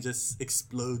Ant-Man just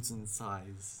explodes in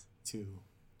size too.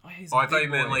 Oh, he's Oh, a I thought big you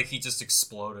meant boy. like he just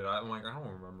exploded. I'm like, I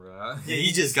don't remember that. Yeah,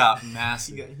 he just got he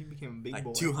massive, became a big like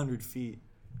boy. 200 feet.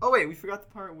 Oh wait, we forgot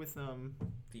the part with The army.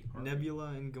 Nebula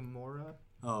and Gamora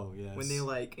Oh yes. when they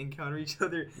like encounter each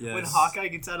other. Yes. When Hawkeye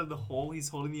gets out of the hole, he's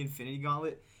holding the Infinity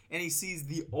Gauntlet, and he sees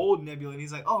the old Nebula, and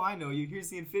he's like, "Oh, I know you. Here's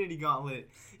the Infinity Gauntlet,"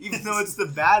 even though it's the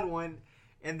bad one.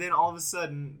 And then all of a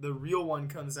sudden, the real one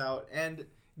comes out, and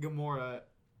Gamora,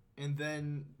 and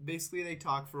then basically they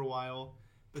talk for a while,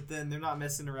 but then they're not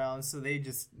messing around, so they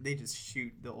just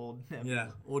shoot the old Nebula. Yeah,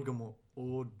 old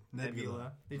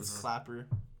Nebula. They just Mhm. clap her,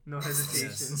 no hesitation.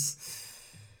 Yes.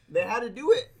 They had to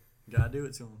do it. Gotta do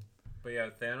it to him. But yeah,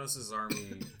 Thanos'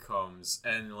 army comes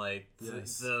and like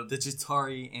Yes. the The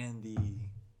Chitauri and the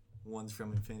ones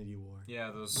from Infinity War.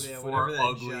 yeah those Yeah, four whatever that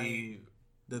ugly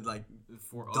The like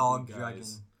four dog ugly dragon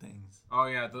guys. things. Oh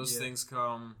yeah, those Yeah. things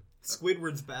come.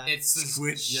 Squidward's back. It's this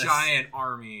Squid- yes. giant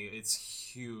army. It's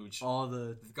huge. All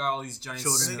the They've got all these giant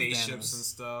Children of spaceships Thanos. and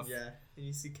stuff. yeah, and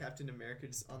you see Captain America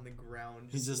just on the ground.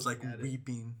 he's just like looking at it.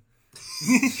 weeping.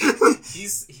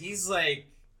 He's like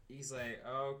he's like,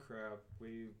 oh crap,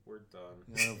 we're done.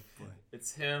 Oh boy.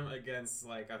 It's him against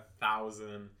like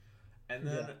 1,000, and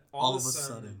then all of a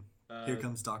sudden, here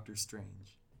comes Doctor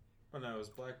Strange. Oh no, it was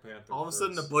Black Panther. All of a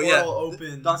sudden, the first. portal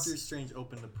opens. Doctor Strange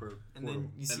opened the portal. And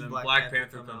then you see and then Black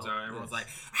Panther comes out, and everyone's like,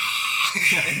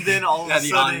 and then all of a the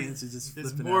sudden, audience is just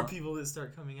there's flipping more out. people that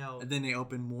start coming out. And then they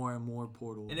open more and more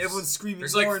portals. And everyone's screaming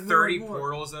there's more like and 30 more and more.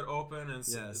 portals that open, and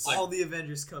it's like, all the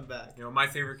Avengers come back. you know, my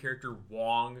favorite character,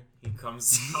 Wong, he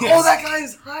comes out. Oh, that guy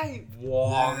is hype!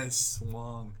 Wong. Yes,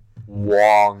 Wong.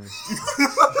 Wong.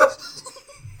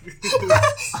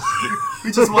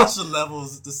 We just watched the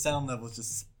levels, the sound levels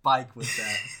just spike with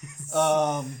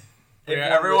that.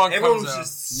 Everyone was comes out.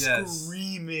 just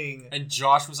screaming. And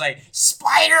Josh was like,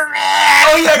 Spider-Man!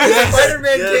 Oh yeah, Yes,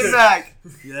 Spider-Man yes. came back.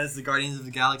 Yes, the Guardians of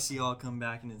the Galaxy all come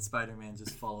back, and then Spider-Man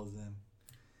just follows them.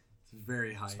 It's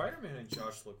very high. Spider-Man and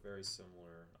Josh look very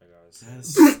similar, I gotta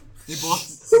say. Yes.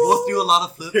 they both do a lot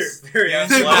of flips. Very They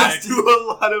athletic. both do a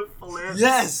lot of flares.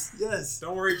 Yes.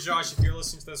 Don't worry, Josh, if you're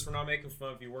listening to this, we're not making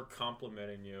fun of you, we're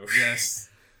complimenting you. Yes.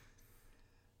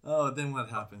 Oh, then what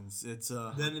happens? It's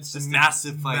Then it's a just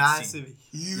massive fight scene.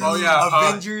 huge. Oh, yeah,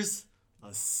 Avengers.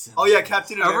 Oh yeah,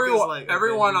 Captain America's like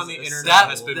Everyone on the Avengers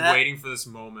internet Assemble. has been waiting for this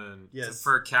moment Yes.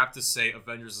 for Cap to say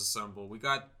Avengers Assemble. We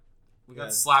got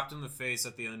slapped in the face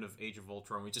at the end of Age of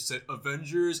Ultron. We just said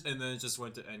Avengers, and then it just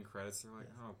went to end credits. They're like,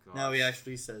 oh god. Now he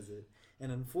actually says it,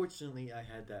 and unfortunately, I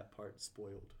had that part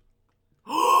spoiled.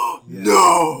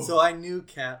 No. So I knew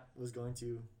Cap was going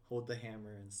to hold the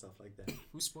hammer and stuff like that.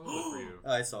 Who spoiled it for you?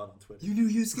 I saw it on Twitter. You knew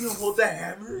he was gonna hold the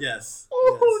hammer? Yes.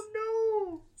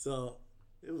 Oh no. So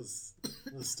it was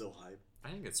still hype. I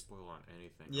didn't get spoiled on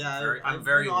anything. Yeah, I'm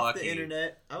very off lucky. the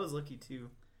internet. I was lucky too.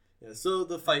 Yeah. So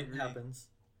the fight agree. happens.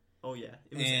 Oh yeah,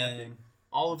 it was And epic.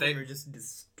 All of they- them are just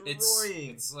destroying.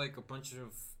 It's like a bunch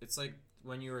of. It's like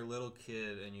when you were a little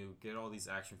kid and you get all these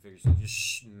action figures, you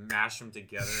just mash them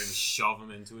together and shove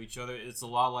them into each other. It's a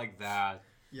lot like that.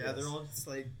 Yeah, Yes. they're all just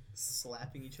like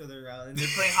slapping each other around, and they're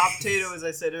playing hot potato, as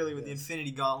I said earlier, with the Yes.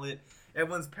 Infinity Gauntlet.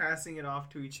 Everyone's passing it off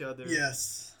to each other.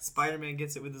 Yes. Spider-Man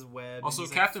gets it with his web. Also, and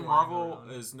he's, Captain flying Marvel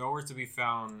around. is nowhere to be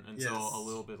found until Yes. a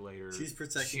little bit later. She's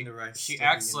protecting the rights. She to the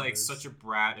acts like universe. such a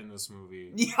brat in this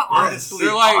movie. Yeah, honestly,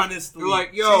 They're like, honestly, they're like,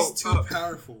 yo, She's too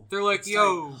powerful. they're like, It's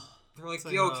yo, they're like, it's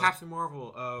like, yo, Captain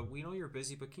Marvel. We know you're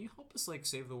busy, but can you help us like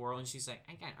save the world? And she's like,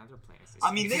 I got other plans.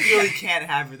 I mean, they really can't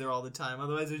have her there all the time,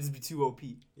 otherwise it'd just be too OP.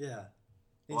 Yeah.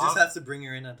 They Well, just have to bring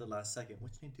her in at the last second,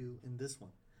 which they do in this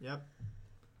one. Yep.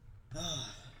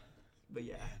 But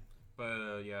yeah.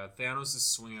 But yeah, Thanos is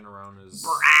swinging around his.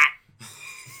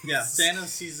 Yeah, Thanos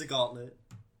sees the gauntlet.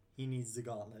 He needs the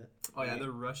gauntlet. Oh yeah, they're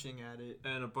rushing at it.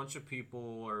 And a bunch of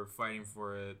people are fighting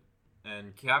for it.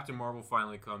 And Captain Marvel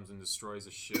finally comes and destroys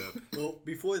a ship. Well,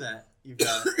 before that, you've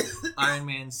got Iron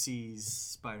Man sees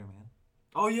Spider-Man.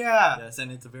 Oh yeah. Yes,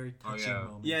 and it's a very touching yeah.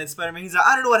 moment. Yeah, and Spider-Man, he's like,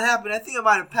 I don't know what happened. I think I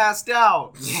might have passed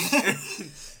out.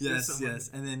 Yes.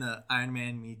 And then Iron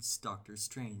Man meets Doctor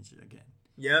Strange again.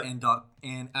 Yep.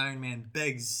 And Iron Man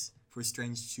begs for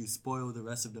Strange to spoil the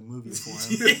rest of the movie for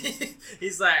him.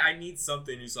 He's like, I need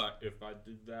something. He's like, if I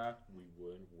did that, we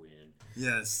wouldn't win.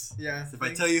 Yes. Yeah. If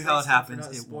I tell you how it happens,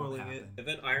 it won't happen. And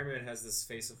then Iron Man has this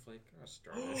face of like, gosh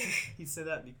darn it. He said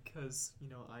that because,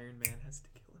 Iron Man has to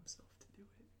kill himself to do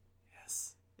it.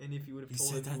 Yes. And if you would have He told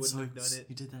said him, he that wouldn't so. have done it.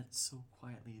 He did that so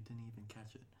quietly, you didn't even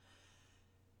catch it.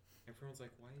 Everyone's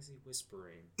like, why is he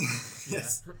whispering?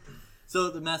 Yes. So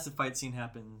the massive fight scene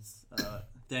happens.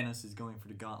 Thanos is going for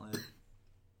the gauntlet.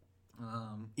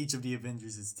 Each of the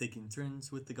Avengers is taking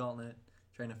turns with the gauntlet,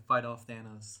 trying to fight off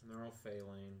Thanos. And they're all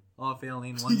failing. All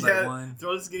failing one by one. They're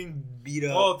all just getting beat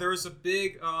up. Oh, there was a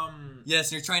big Yes,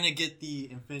 they're trying to get the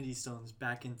Infinity Stones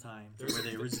back in time to There's where a-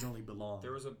 they originally belong.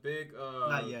 There was a big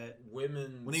Not yet.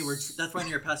 women. That's when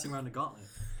they were passing around the gauntlet.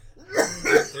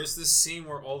 There's this scene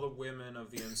where all the women of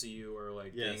the MCU are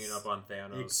like Yes. ganging up on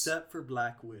Thanos. Except for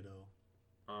Black Widow.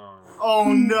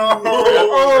 Oh no!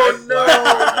 Oh, no.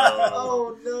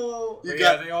 Oh no! But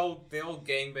yeah, they all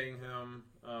gangbang him.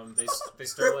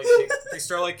 They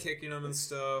start kicking him and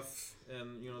stuff,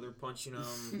 and they're punching him.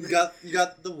 You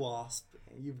got the Wasp.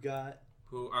 You've got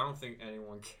Who I don't think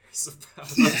anyone cares about.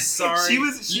 I'm sorry.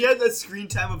 She had that screen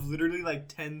time of literally like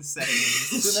 10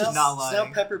 seconds. so now, Not lying. so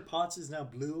now Pepper Potts is now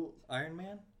Blue Iron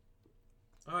Man.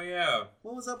 Oh yeah.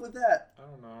 What was up with that? I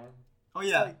don't know. Oh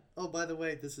yeah. Like, oh, by the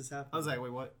way, this is happening. I was like,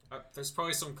 wait, what? There's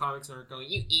probably some comics that are going,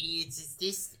 you idiots!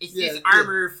 It's Yeah, this yeah.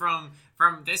 armor from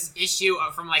this issue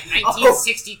from like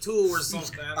 1962 or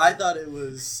something. I thought it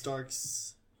was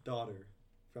Stark's daughter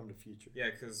from the future.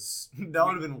 Yeah, because That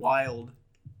would have been wild.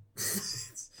 That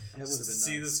would have been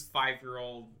see nice. this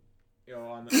 5-year-old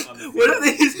on the What if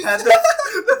they just had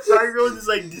the Fire Girl just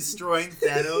like destroying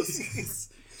Thanos?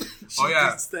 Oh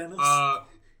yeah. Thanos.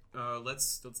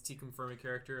 Let's deconfirm a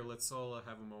character. Let's all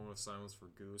have a moment of silence for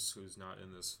Goose, who's not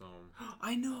in this film.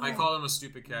 I know. I called him a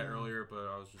stupid cat earlier, but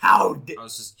I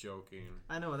was just joking.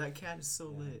 I know that cat is so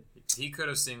lit. He could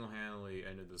have single-handedly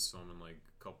ended this film in like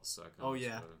a couple seconds. Oh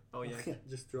yeah. Oh yeah.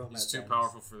 Just throw him. He's too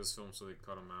powerful for this film, so they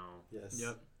cut him out. Yes.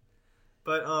 Yep.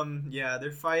 But yeah,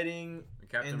 they're fighting. And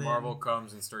Captain Marvel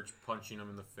comes and starts punching him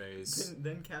in the face.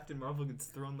 Then Captain Marvel gets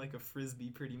thrown like a frisbee,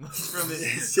 pretty much from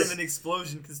an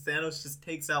explosion, because Thanos just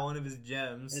takes out one of his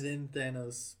gems. And then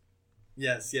Thanos,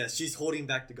 yes, she's holding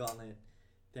back the gauntlet.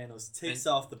 Thanos takes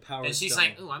off the Power Stone. And she's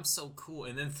like, "Ooh, I'm so cool."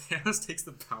 And then Thanos takes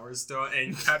the Power Stone,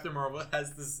 and Captain Marvel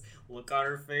has this look on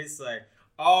her face like,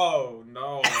 "Oh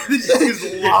no!"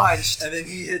 He's launched, and then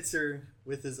he hits her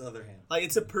with his other hand. Like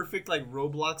it's a perfect like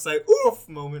Roblox like oof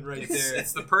moment right there.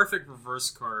 It's the perfect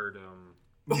reverse card.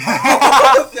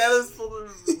 Thanos pulled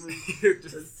it.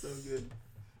 That's so good.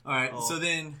 All right, so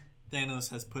then Thanos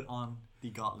has put on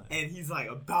the gauntlet, and he's like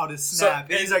about to snap,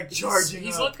 and he's like charging.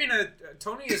 He's up. looking at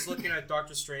Tony is looking at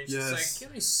Doctor Strange. Yes. He's like,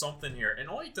 "Give me something here," and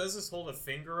all he does is hold a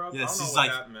finger up. Yes, I don't know he's what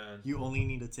like, that meant. you only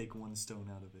need to take one stone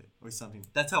out of it, or something.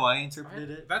 That's how I interpreted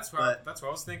it. That's what I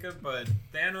was thinking. But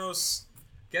Thanos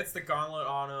gets the gauntlet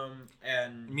on him,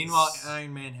 and meanwhile,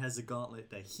 Iron Man has a gauntlet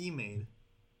that he made.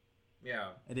 Yeah,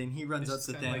 and then he runs up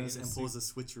to Thanos and pulls a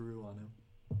switcheroo on him.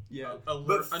 Yeah,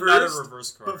 another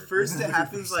reverse card. But first, it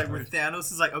happens like where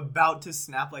Thanos is like about to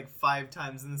snap like 5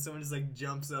 times, and then someone just like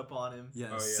jumps up on him.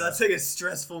 Yes, so that's like a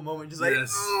stressful moment. Just like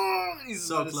he's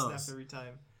so about close to snap every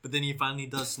time. But then he finally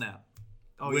does snap.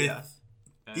 Oh with yeah.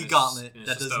 The gauntlet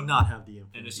that does not have the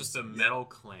Infinity. And it's just a metal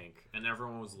clank, and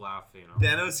everyone was laughing.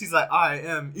 Thanos, he's like, "I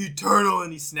am eternal,"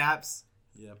 and he snaps.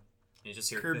 Yep. You just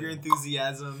hear Curb Your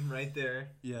Enthusiasm right there.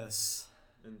 Yes.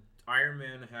 And Iron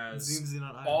Man has zooms in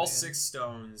on Iron all Man. 6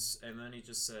 stones, and then he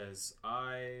just says,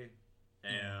 "I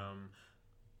am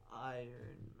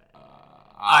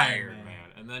Iron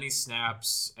Man," and then he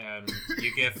snaps, and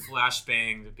you get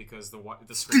flashbanged because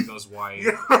the screen goes white.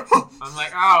 I'm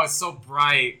like, oh, it's so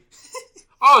bright.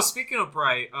 Oh, speaking of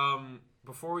bright,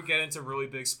 before we get into really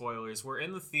big spoilers, we're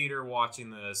in the theater watching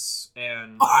this,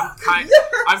 and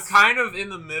I'm kind of in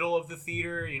the middle of the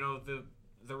theater. You know,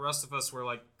 the rest of us were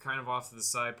like kind of off to the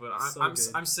side, but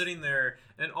I'm sitting there,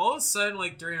 and all of a sudden,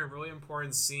 like during a really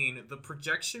important scene, the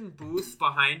projection booth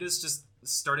behind us just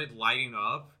started lighting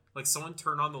up. Like someone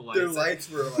turned on the lights. Their lights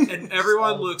were like, and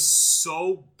everyone looked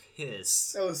so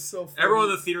pissed. That was so funny. Everyone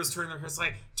in the theater was turning their heads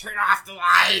like, "Turn off the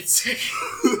lights."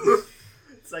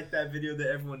 It's like that video that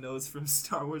everyone knows from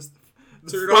Star Wars.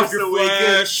 Turn off your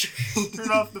flash. Turn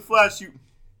off the flash.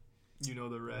 You know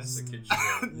the rest. The kid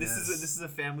show. This is a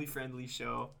family friendly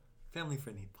show. Family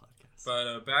friendly podcast.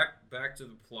 But back to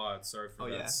the plot. Sorry for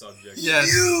that subject.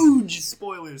 Yes. Huge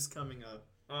spoilers coming up.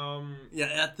 Yeah,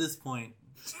 at this point,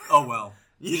 oh well.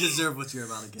 You deserve what you're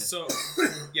about to get. So,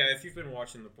 yeah, if you've been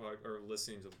watching the or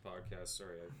listening to the podcast,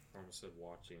 sorry, I almost said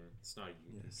watching. It's not a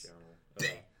YouTube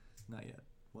channel. Not yet.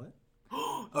 What?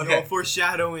 Okay. No,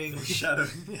 foreshadowing.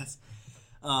 Yes.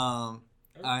 Iron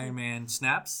Man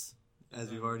snaps,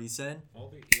 as we've already said. All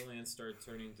the aliens start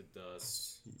turning to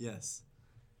dust. Yes.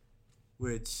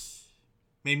 Which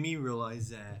made me realize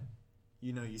that,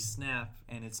 you snap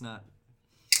and it's not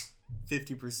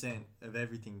 50% of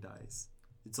everything dies.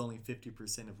 It's only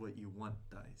 50% of what you want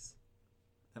dies.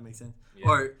 That makes sense? Yeah.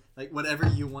 Or, like, whatever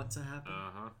you want to happen.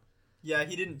 Uh-huh. Yeah,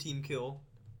 he didn't team kill.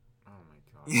 Oh, my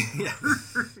God. Yeah.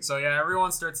 So, yeah,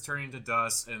 everyone starts turning to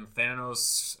dust, and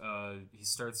Thanos, he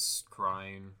starts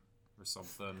crying or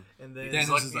something. And then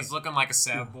he's looking like a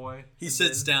sad boy. He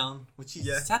sits down, which he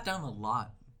sat down a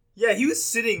lot. Yeah, he was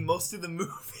sitting most of the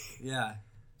movie. Yeah.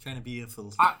 Trying to be a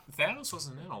fool. Thanos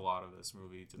wasn't in a lot of this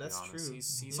movie, to be honest. True.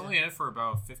 He's only in it for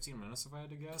about 15 minutes, if I had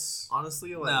to guess.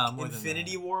 Honestly, like,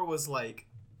 Infinity War was like...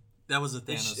 That was a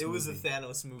Thanos movie. It was a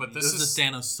Thanos movie. But this was a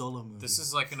Thanos solo movie. This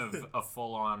is like a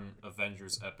full-on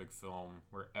Avengers epic film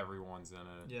where everyone's in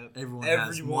it. Yeah, everyone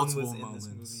has multiple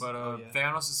moments. But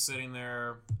Thanos is sitting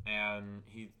there, and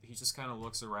he just kind of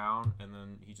looks around, and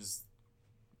then he just...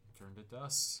 turned to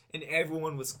dust. And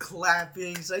everyone was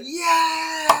clapping. He's like,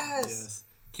 yes!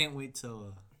 Can't wait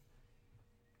till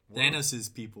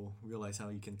Thanos' people realize how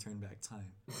you can turn back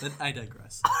time. But I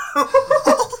digress.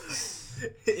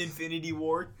 Infinity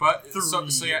War. But so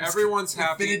yeah, everyone's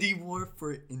happy. Infinity War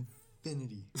for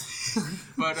infinity.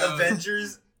 But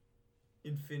Avengers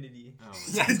Infinity. Oh,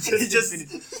 yeah, just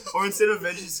Infinity. Or instead of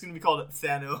Avengers, it's gonna be called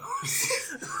Thanos.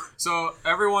 So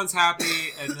everyone's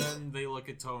happy, and then they look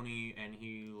at Tony, and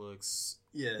he looks.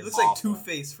 Yeah, he looks like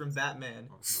Two-Face from Batman.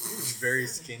 He's very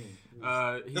skinny.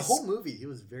 The whole movie, he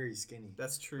was very skinny.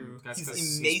 That's true. That's He's 'cause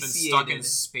emaciated. he's been stuck in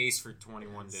space for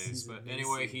 21 days. He's But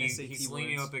anyway, SAT he's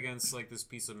leaning words. up against like this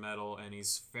piece of metal, and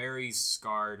he's very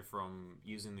scarred from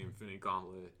using the Infinity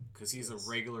Gauntlet because he's a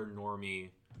regular normie.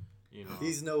 You know,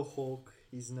 He's no Hulk.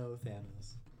 He's no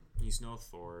Thanos. he's no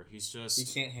Thor. He's just He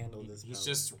can't handle this. He's power.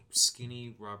 just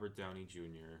skinny Robert Downey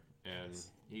Jr. And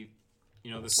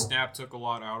the snap took a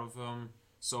lot out of him.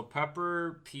 So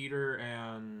Pepper, Peter,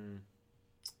 and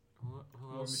who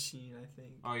War else? Machine, I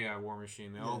think. Oh yeah, War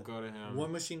Machine. They all go to him. War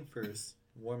Machine first.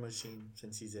 War Machine,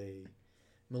 since he's a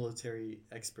military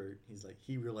expert,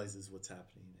 he realizes what's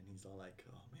happening, and he's all like,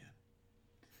 "Oh man."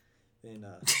 And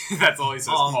That's all he says.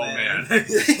 Oh, Oh, man. man.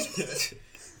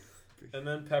 And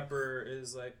then Pepper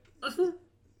is like,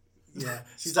 yeah,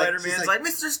 she's Spider-Man's like,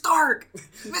 Mr. Stark!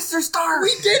 Mr. Stark!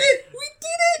 "We did it! We did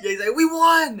it!" Yeah, he's like, we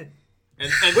won!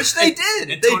 and Which they did!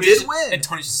 And They Tony's did win! And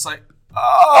Tony's just like,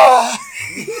 oh.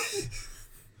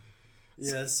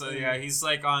 Yes. So yeah, he's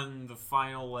like on the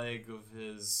final leg of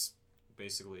his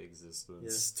basically existence.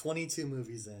 Yes, 22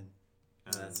 movies in.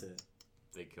 And That's it.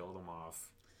 They killed him off.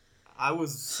 I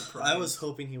was surprised. I was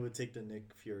hoping he would take the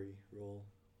Nick Fury role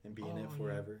and be in it Oh,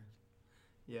 forever.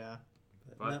 Yeah.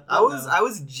 But I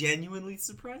was genuinely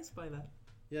surprised by that.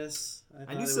 Yes.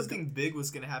 I knew something big was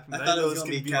going to happen. I But thought I it know was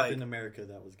going to be be Captain like, America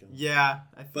that was going to. Yeah.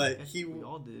 I think, But I he- think we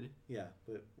all did. Yeah,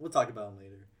 but we'll talk about him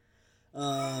later.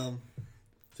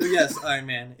 So yes, Iron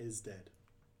Man is dead.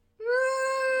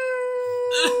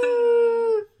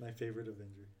 My favorite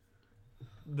Avenger.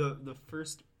 The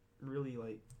first really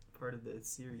like part of the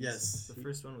series. Yes. The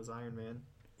first one was Iron Man.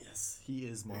 Yes, he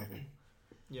is Marvel.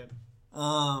 Yep.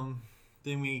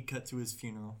 Then we cut to his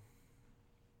funeral.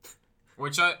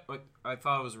 Which I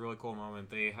thought was a really cool moment.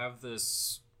 They have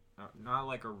this, not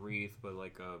like a wreath, but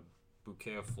like a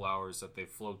bouquet of flowers that they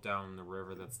float down the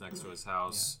river that's next to his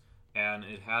house. Yeah. And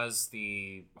it has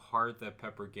the heart that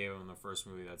Pepper gave him in the first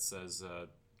movie that says,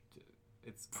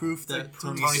 it's Proof that like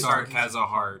Tony Tony Stark Stark has a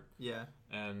heart. Yeah.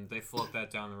 And they float that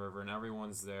down the river, and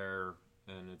everyone's there.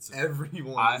 And it's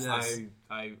Everyone.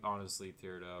 I honestly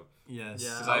teared up. Yes.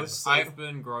 Yeah. Because I've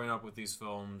been growing up with these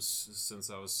films since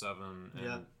I was 7,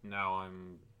 and now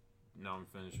I'm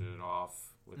finishing it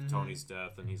off with Tony's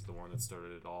death, and he's the one that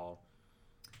started it all.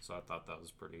 So I thought that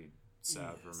was pretty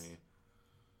sad for me.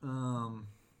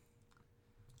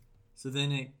 So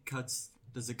then it cuts.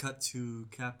 Does it cut to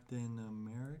Captain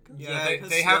America? Yeah, because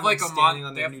they have like a standing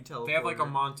on they their have, new they have like a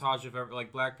teleporter. montage of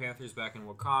like Black Panther's back in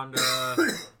Wakanda,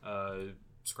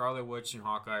 Scarlet Witch and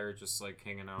Hawkeye are just like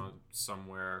hanging out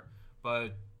somewhere,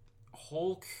 but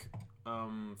Hulk,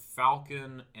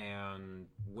 Falcon, and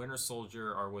Winter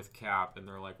Soldier are with Cap, and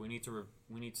they're like, we need to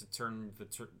turn the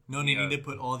No, they need to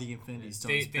put all the Infinity Stones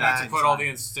they need back. to in put all time. the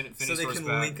Infinity so they Stones can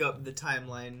back. link up the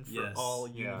timeline for Yes. all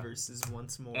Yeah. universes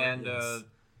once more. And Yes.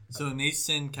 So they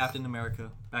send Captain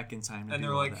America back in time. To and do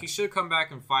they're all like, that. he should come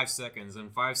back in 5 seconds, and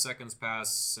 5 seconds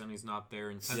pass, and he's not there,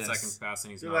 and 10 Yes. seconds pass,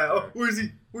 and he's You're not like, there.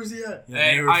 oh, where's he at? Yeah,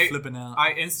 Hey, they were flipping out.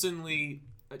 I instantly,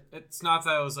 it's not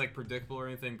that it was like predictable or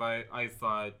anything, but I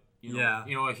thought, you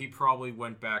know, he probably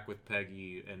went back with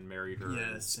Peggy and married her and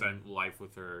Yes. spent life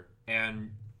with her.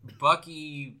 And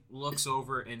Bucky looks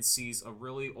over and sees a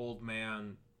really old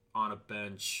man on a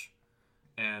bench,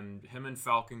 and him and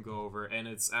Falcon go over, and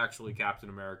it's actually Captain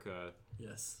America,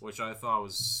 Yes. which I thought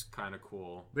was kind of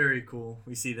cool. Very cool.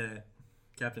 We see that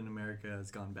Captain America has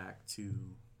gone back to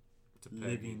Peggy.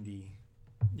 living the.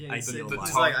 Yeah, He's he's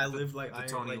life. like, I live like the I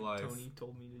Tony like life. Tony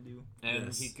told me to do. And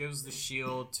Yes. he gives the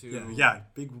shield to... Yeah,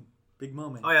 big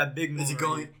moment. Oh yeah, big. Is it moment.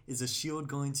 going? Is the shield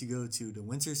going to go to the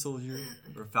Winter Soldier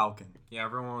or Falcon? Yeah,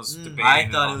 everyone was debating I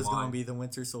thought it was online. going to be the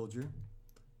Winter Soldier,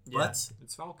 Yeah. but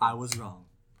It's Falcon. I was wrong.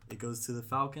 It goes to the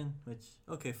Falcon, which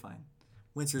okay, fine.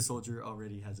 Winter Soldier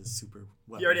already has a super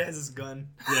weapon. He already has his gun.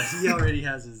 Yeah, he already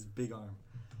has his big arm.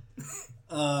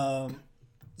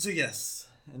 So yes,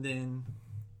 and then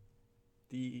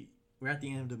we're at the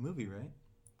end of the movie, right?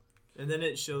 And then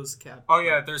it shows Cap. Oh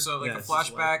yeah, there's a Yes.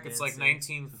 flashback. His It's wife like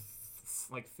dancing.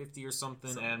 1950 or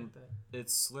something, Something and like that.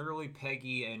 it's literally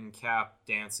Peggy and Cap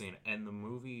dancing, and the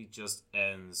movie just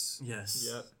ends. Yes.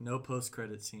 Yep. No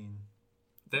post-credit scene.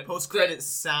 Post-credit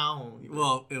sound.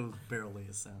 Well, it was barely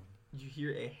a sound. You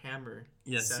hear a hammer.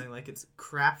 Yes. Sounding like it's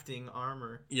crafting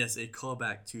armor. Yes, a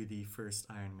callback to the first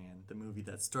Iron Man, the movie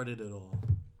that started it all.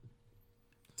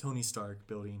 Tony Stark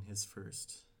building his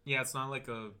first. Yeah, it's not like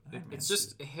Iron Man it's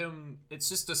just him. It's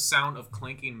just a sound of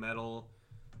clinking metal,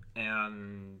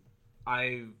 and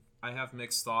I have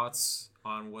mixed thoughts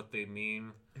on what they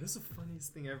mean. It was the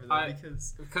funniest thing ever, though,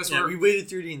 because Yeah, we waited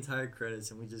through the entire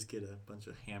credits and we just get a bunch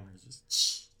of hammers.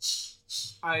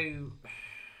 Just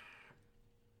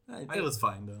It was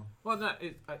fine though. Well,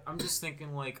 I'm just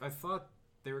thinking like I thought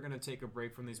they were gonna take a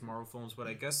break from these Marvel films, but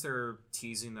I guess they're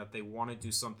teasing that they want to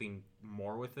do something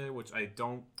more with it, which I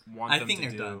don't want them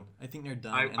to do. I think they're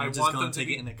done. I And they're just want going them to to take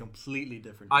be- it in a completely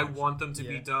different I direction. want them to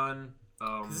be done.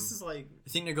 This is like I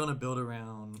think they're going to build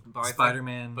around But I think-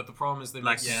 Spider-Man. But the problem is they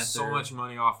Black make so Panther. much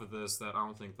money off of this that I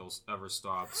don't think they'll ever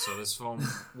stop. So this film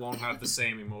won't have the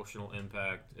same emotional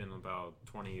impact in about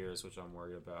 20 years, which I'm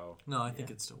worried about. No, I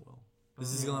think it still will.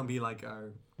 This is going to be like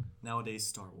our nowadays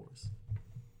Star Wars.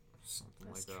 Something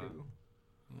that's like that. true.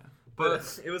 Yeah.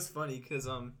 But it was funny because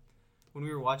when we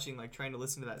were watching, like trying to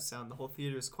listen to that sound, the whole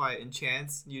theater was quiet. And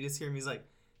Chance, you just hear him. He's like,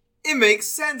 "It makes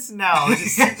sense now."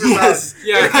 Just super Yes. loud.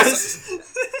 Yeah,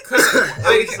 because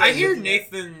was, I hear looking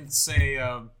at- Nathan say,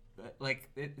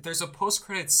 there's a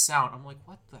post-credits sound. I'm like,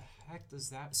 what the heck does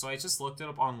that? So I just looked it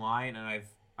up online, and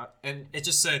and it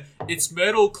just said, it's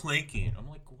metal clanking. I'm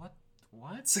like, what?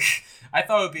 I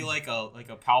thought it would be like a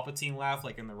Palpatine laugh,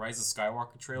 like in the Rise of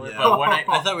Skywalker trailer. Yeah. But when I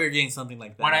thought we were getting something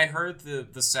like that. when I heard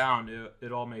the sound,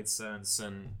 it all made sense,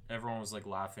 and everyone was like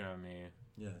laughing at me.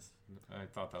 Yes. I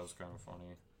thought that was kind of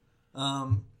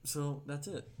funny. So that's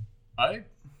it.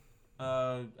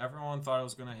 Everyone thought I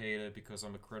was gonna hate it because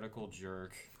I'm a critical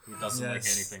jerk who doesn't like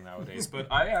Yes. anything nowadays.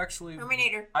 But I actually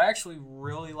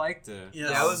really liked it.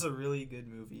 Yeah. Yeah, it was a really good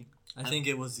movie. I think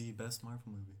it was the best Marvel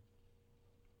movie.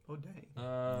 Oh dang.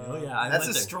 Oh yeah, I That's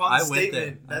went a there. strong I went statement.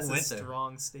 there. That's I a went there.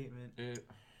 strong statement.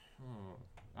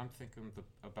 I'm thinking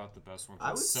about the best ones.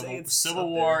 I would say it's Civil up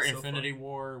War, there so Infinity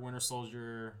War, Winter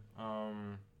Soldier. What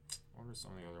are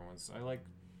some of the other ones? I like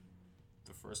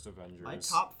the first Avengers. My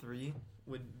top 3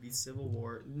 would be Civil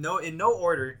War. No, in no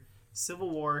order. Civil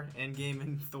War, Endgame,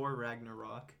 and Thor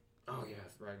Ragnarok. Oh yeah,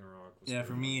 Ragnarok. Was Yeah, pretty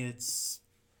for me, it's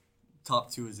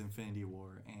top 2 is Infinity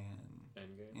War and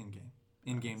Endgame.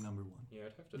 Endgame number 1. Yeah,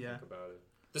 I'd have to Yeah. think about it.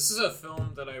 This is a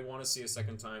film that I want to see a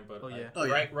second time, but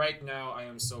right now I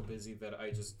am so busy that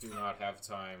I just do not have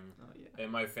time. Oh yeah.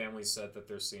 And my family said that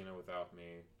they're seeing it without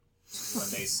me when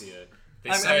they see it.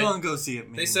 I'm going to go see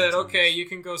it. They said, okay, you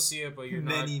can go see it, but you're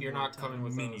Many not coming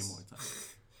with many us. more times.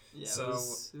 Yeah, So-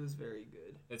 it was very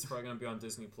good. It's probably gonna be on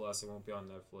Disney Plus. It won't be on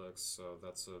Netflix, so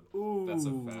that's a Ooh.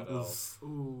 fat L.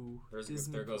 Ooh.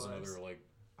 Disney There goes Plus. another like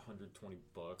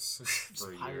 $120 Just for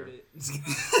a year. pirate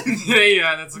it.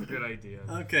 Yeah, that's a good idea.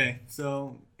 Okay,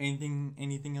 so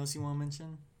anything else you want to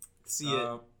mention? See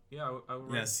it. Yeah, I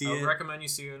would see I would it. recommend you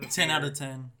see it. in a 10 out theater. of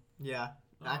 10. Yeah.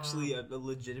 Actually, a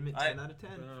legitimate 10 out of 10.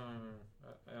 I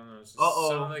don't know. It's just Uh-oh.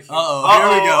 some of the Here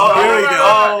we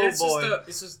go. It's boy.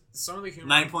 it's just some of the humor.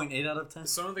 9.8 out of 10.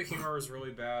 Some of the humor is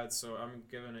really bad, so I'm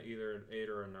giving it either an 8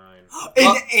 or a 9.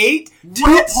 An 8? 2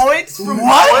 points from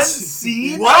What? one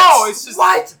scene? No, it's just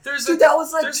What? There's Dude, that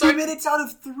was like there's 2 minutes out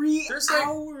of 3 there's like-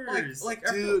 hours. like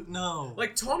Dude, no.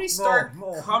 Like Tony Stark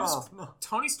no, comes no.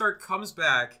 Tony Stark comes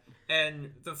back,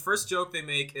 and the first joke they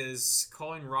make is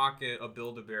calling Rocket a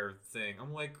Build-A-Bear thing.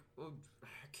 I'm like, well,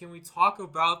 can we talk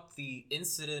about the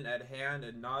incident at hand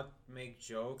and not make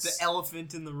jokes? The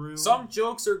elephant in the room. Some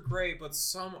jokes are great, but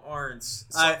some aren't. So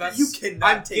that's, you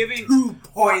cannot I'm take giving 2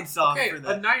 points off okay, for a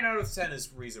that. 9 out of 10 is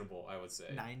reasonable, I would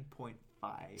say. 9.5.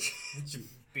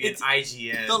 Be an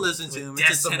IGN. Don't listen to with him.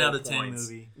 It's a 10 out of 10 decimal points.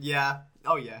 movie. Yeah.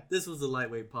 Oh, yeah. This was the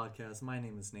Lightweight Podcast. My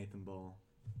name is Nathan Ball.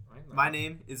 My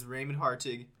name is Raymond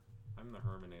Hartig. I'm the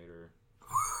Herminator.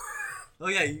 Oh,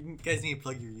 yeah, you guys need to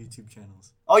plug your YouTube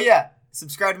channels. Oh, yeah.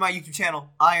 Subscribe to my YouTube channel,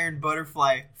 Iron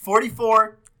Butterfly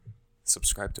 44.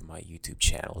 Subscribe to my YouTube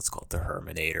channel. It's called The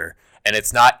Herminator. And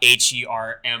it's not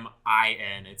HERMIN.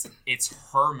 It's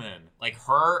Herman. Like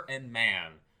her and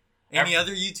man. Any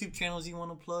other YouTube channels you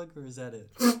want to plug, or is that it?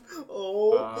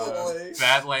 Oh, boy.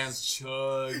 Badlands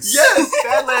Chugs. Yes!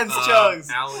 Badlands Chugs.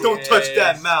 Allier. Don't touch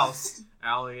that mouse.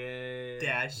 Allier.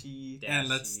 Dashy. And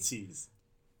let's tease.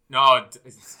 No.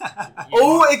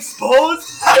 Oh, exposed?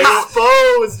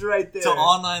 Exposed right there. To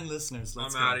online listeners, I'm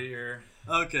let's out go. of here.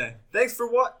 Okay. Thanks for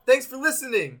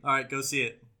listening. All right, go see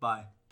it. Bye.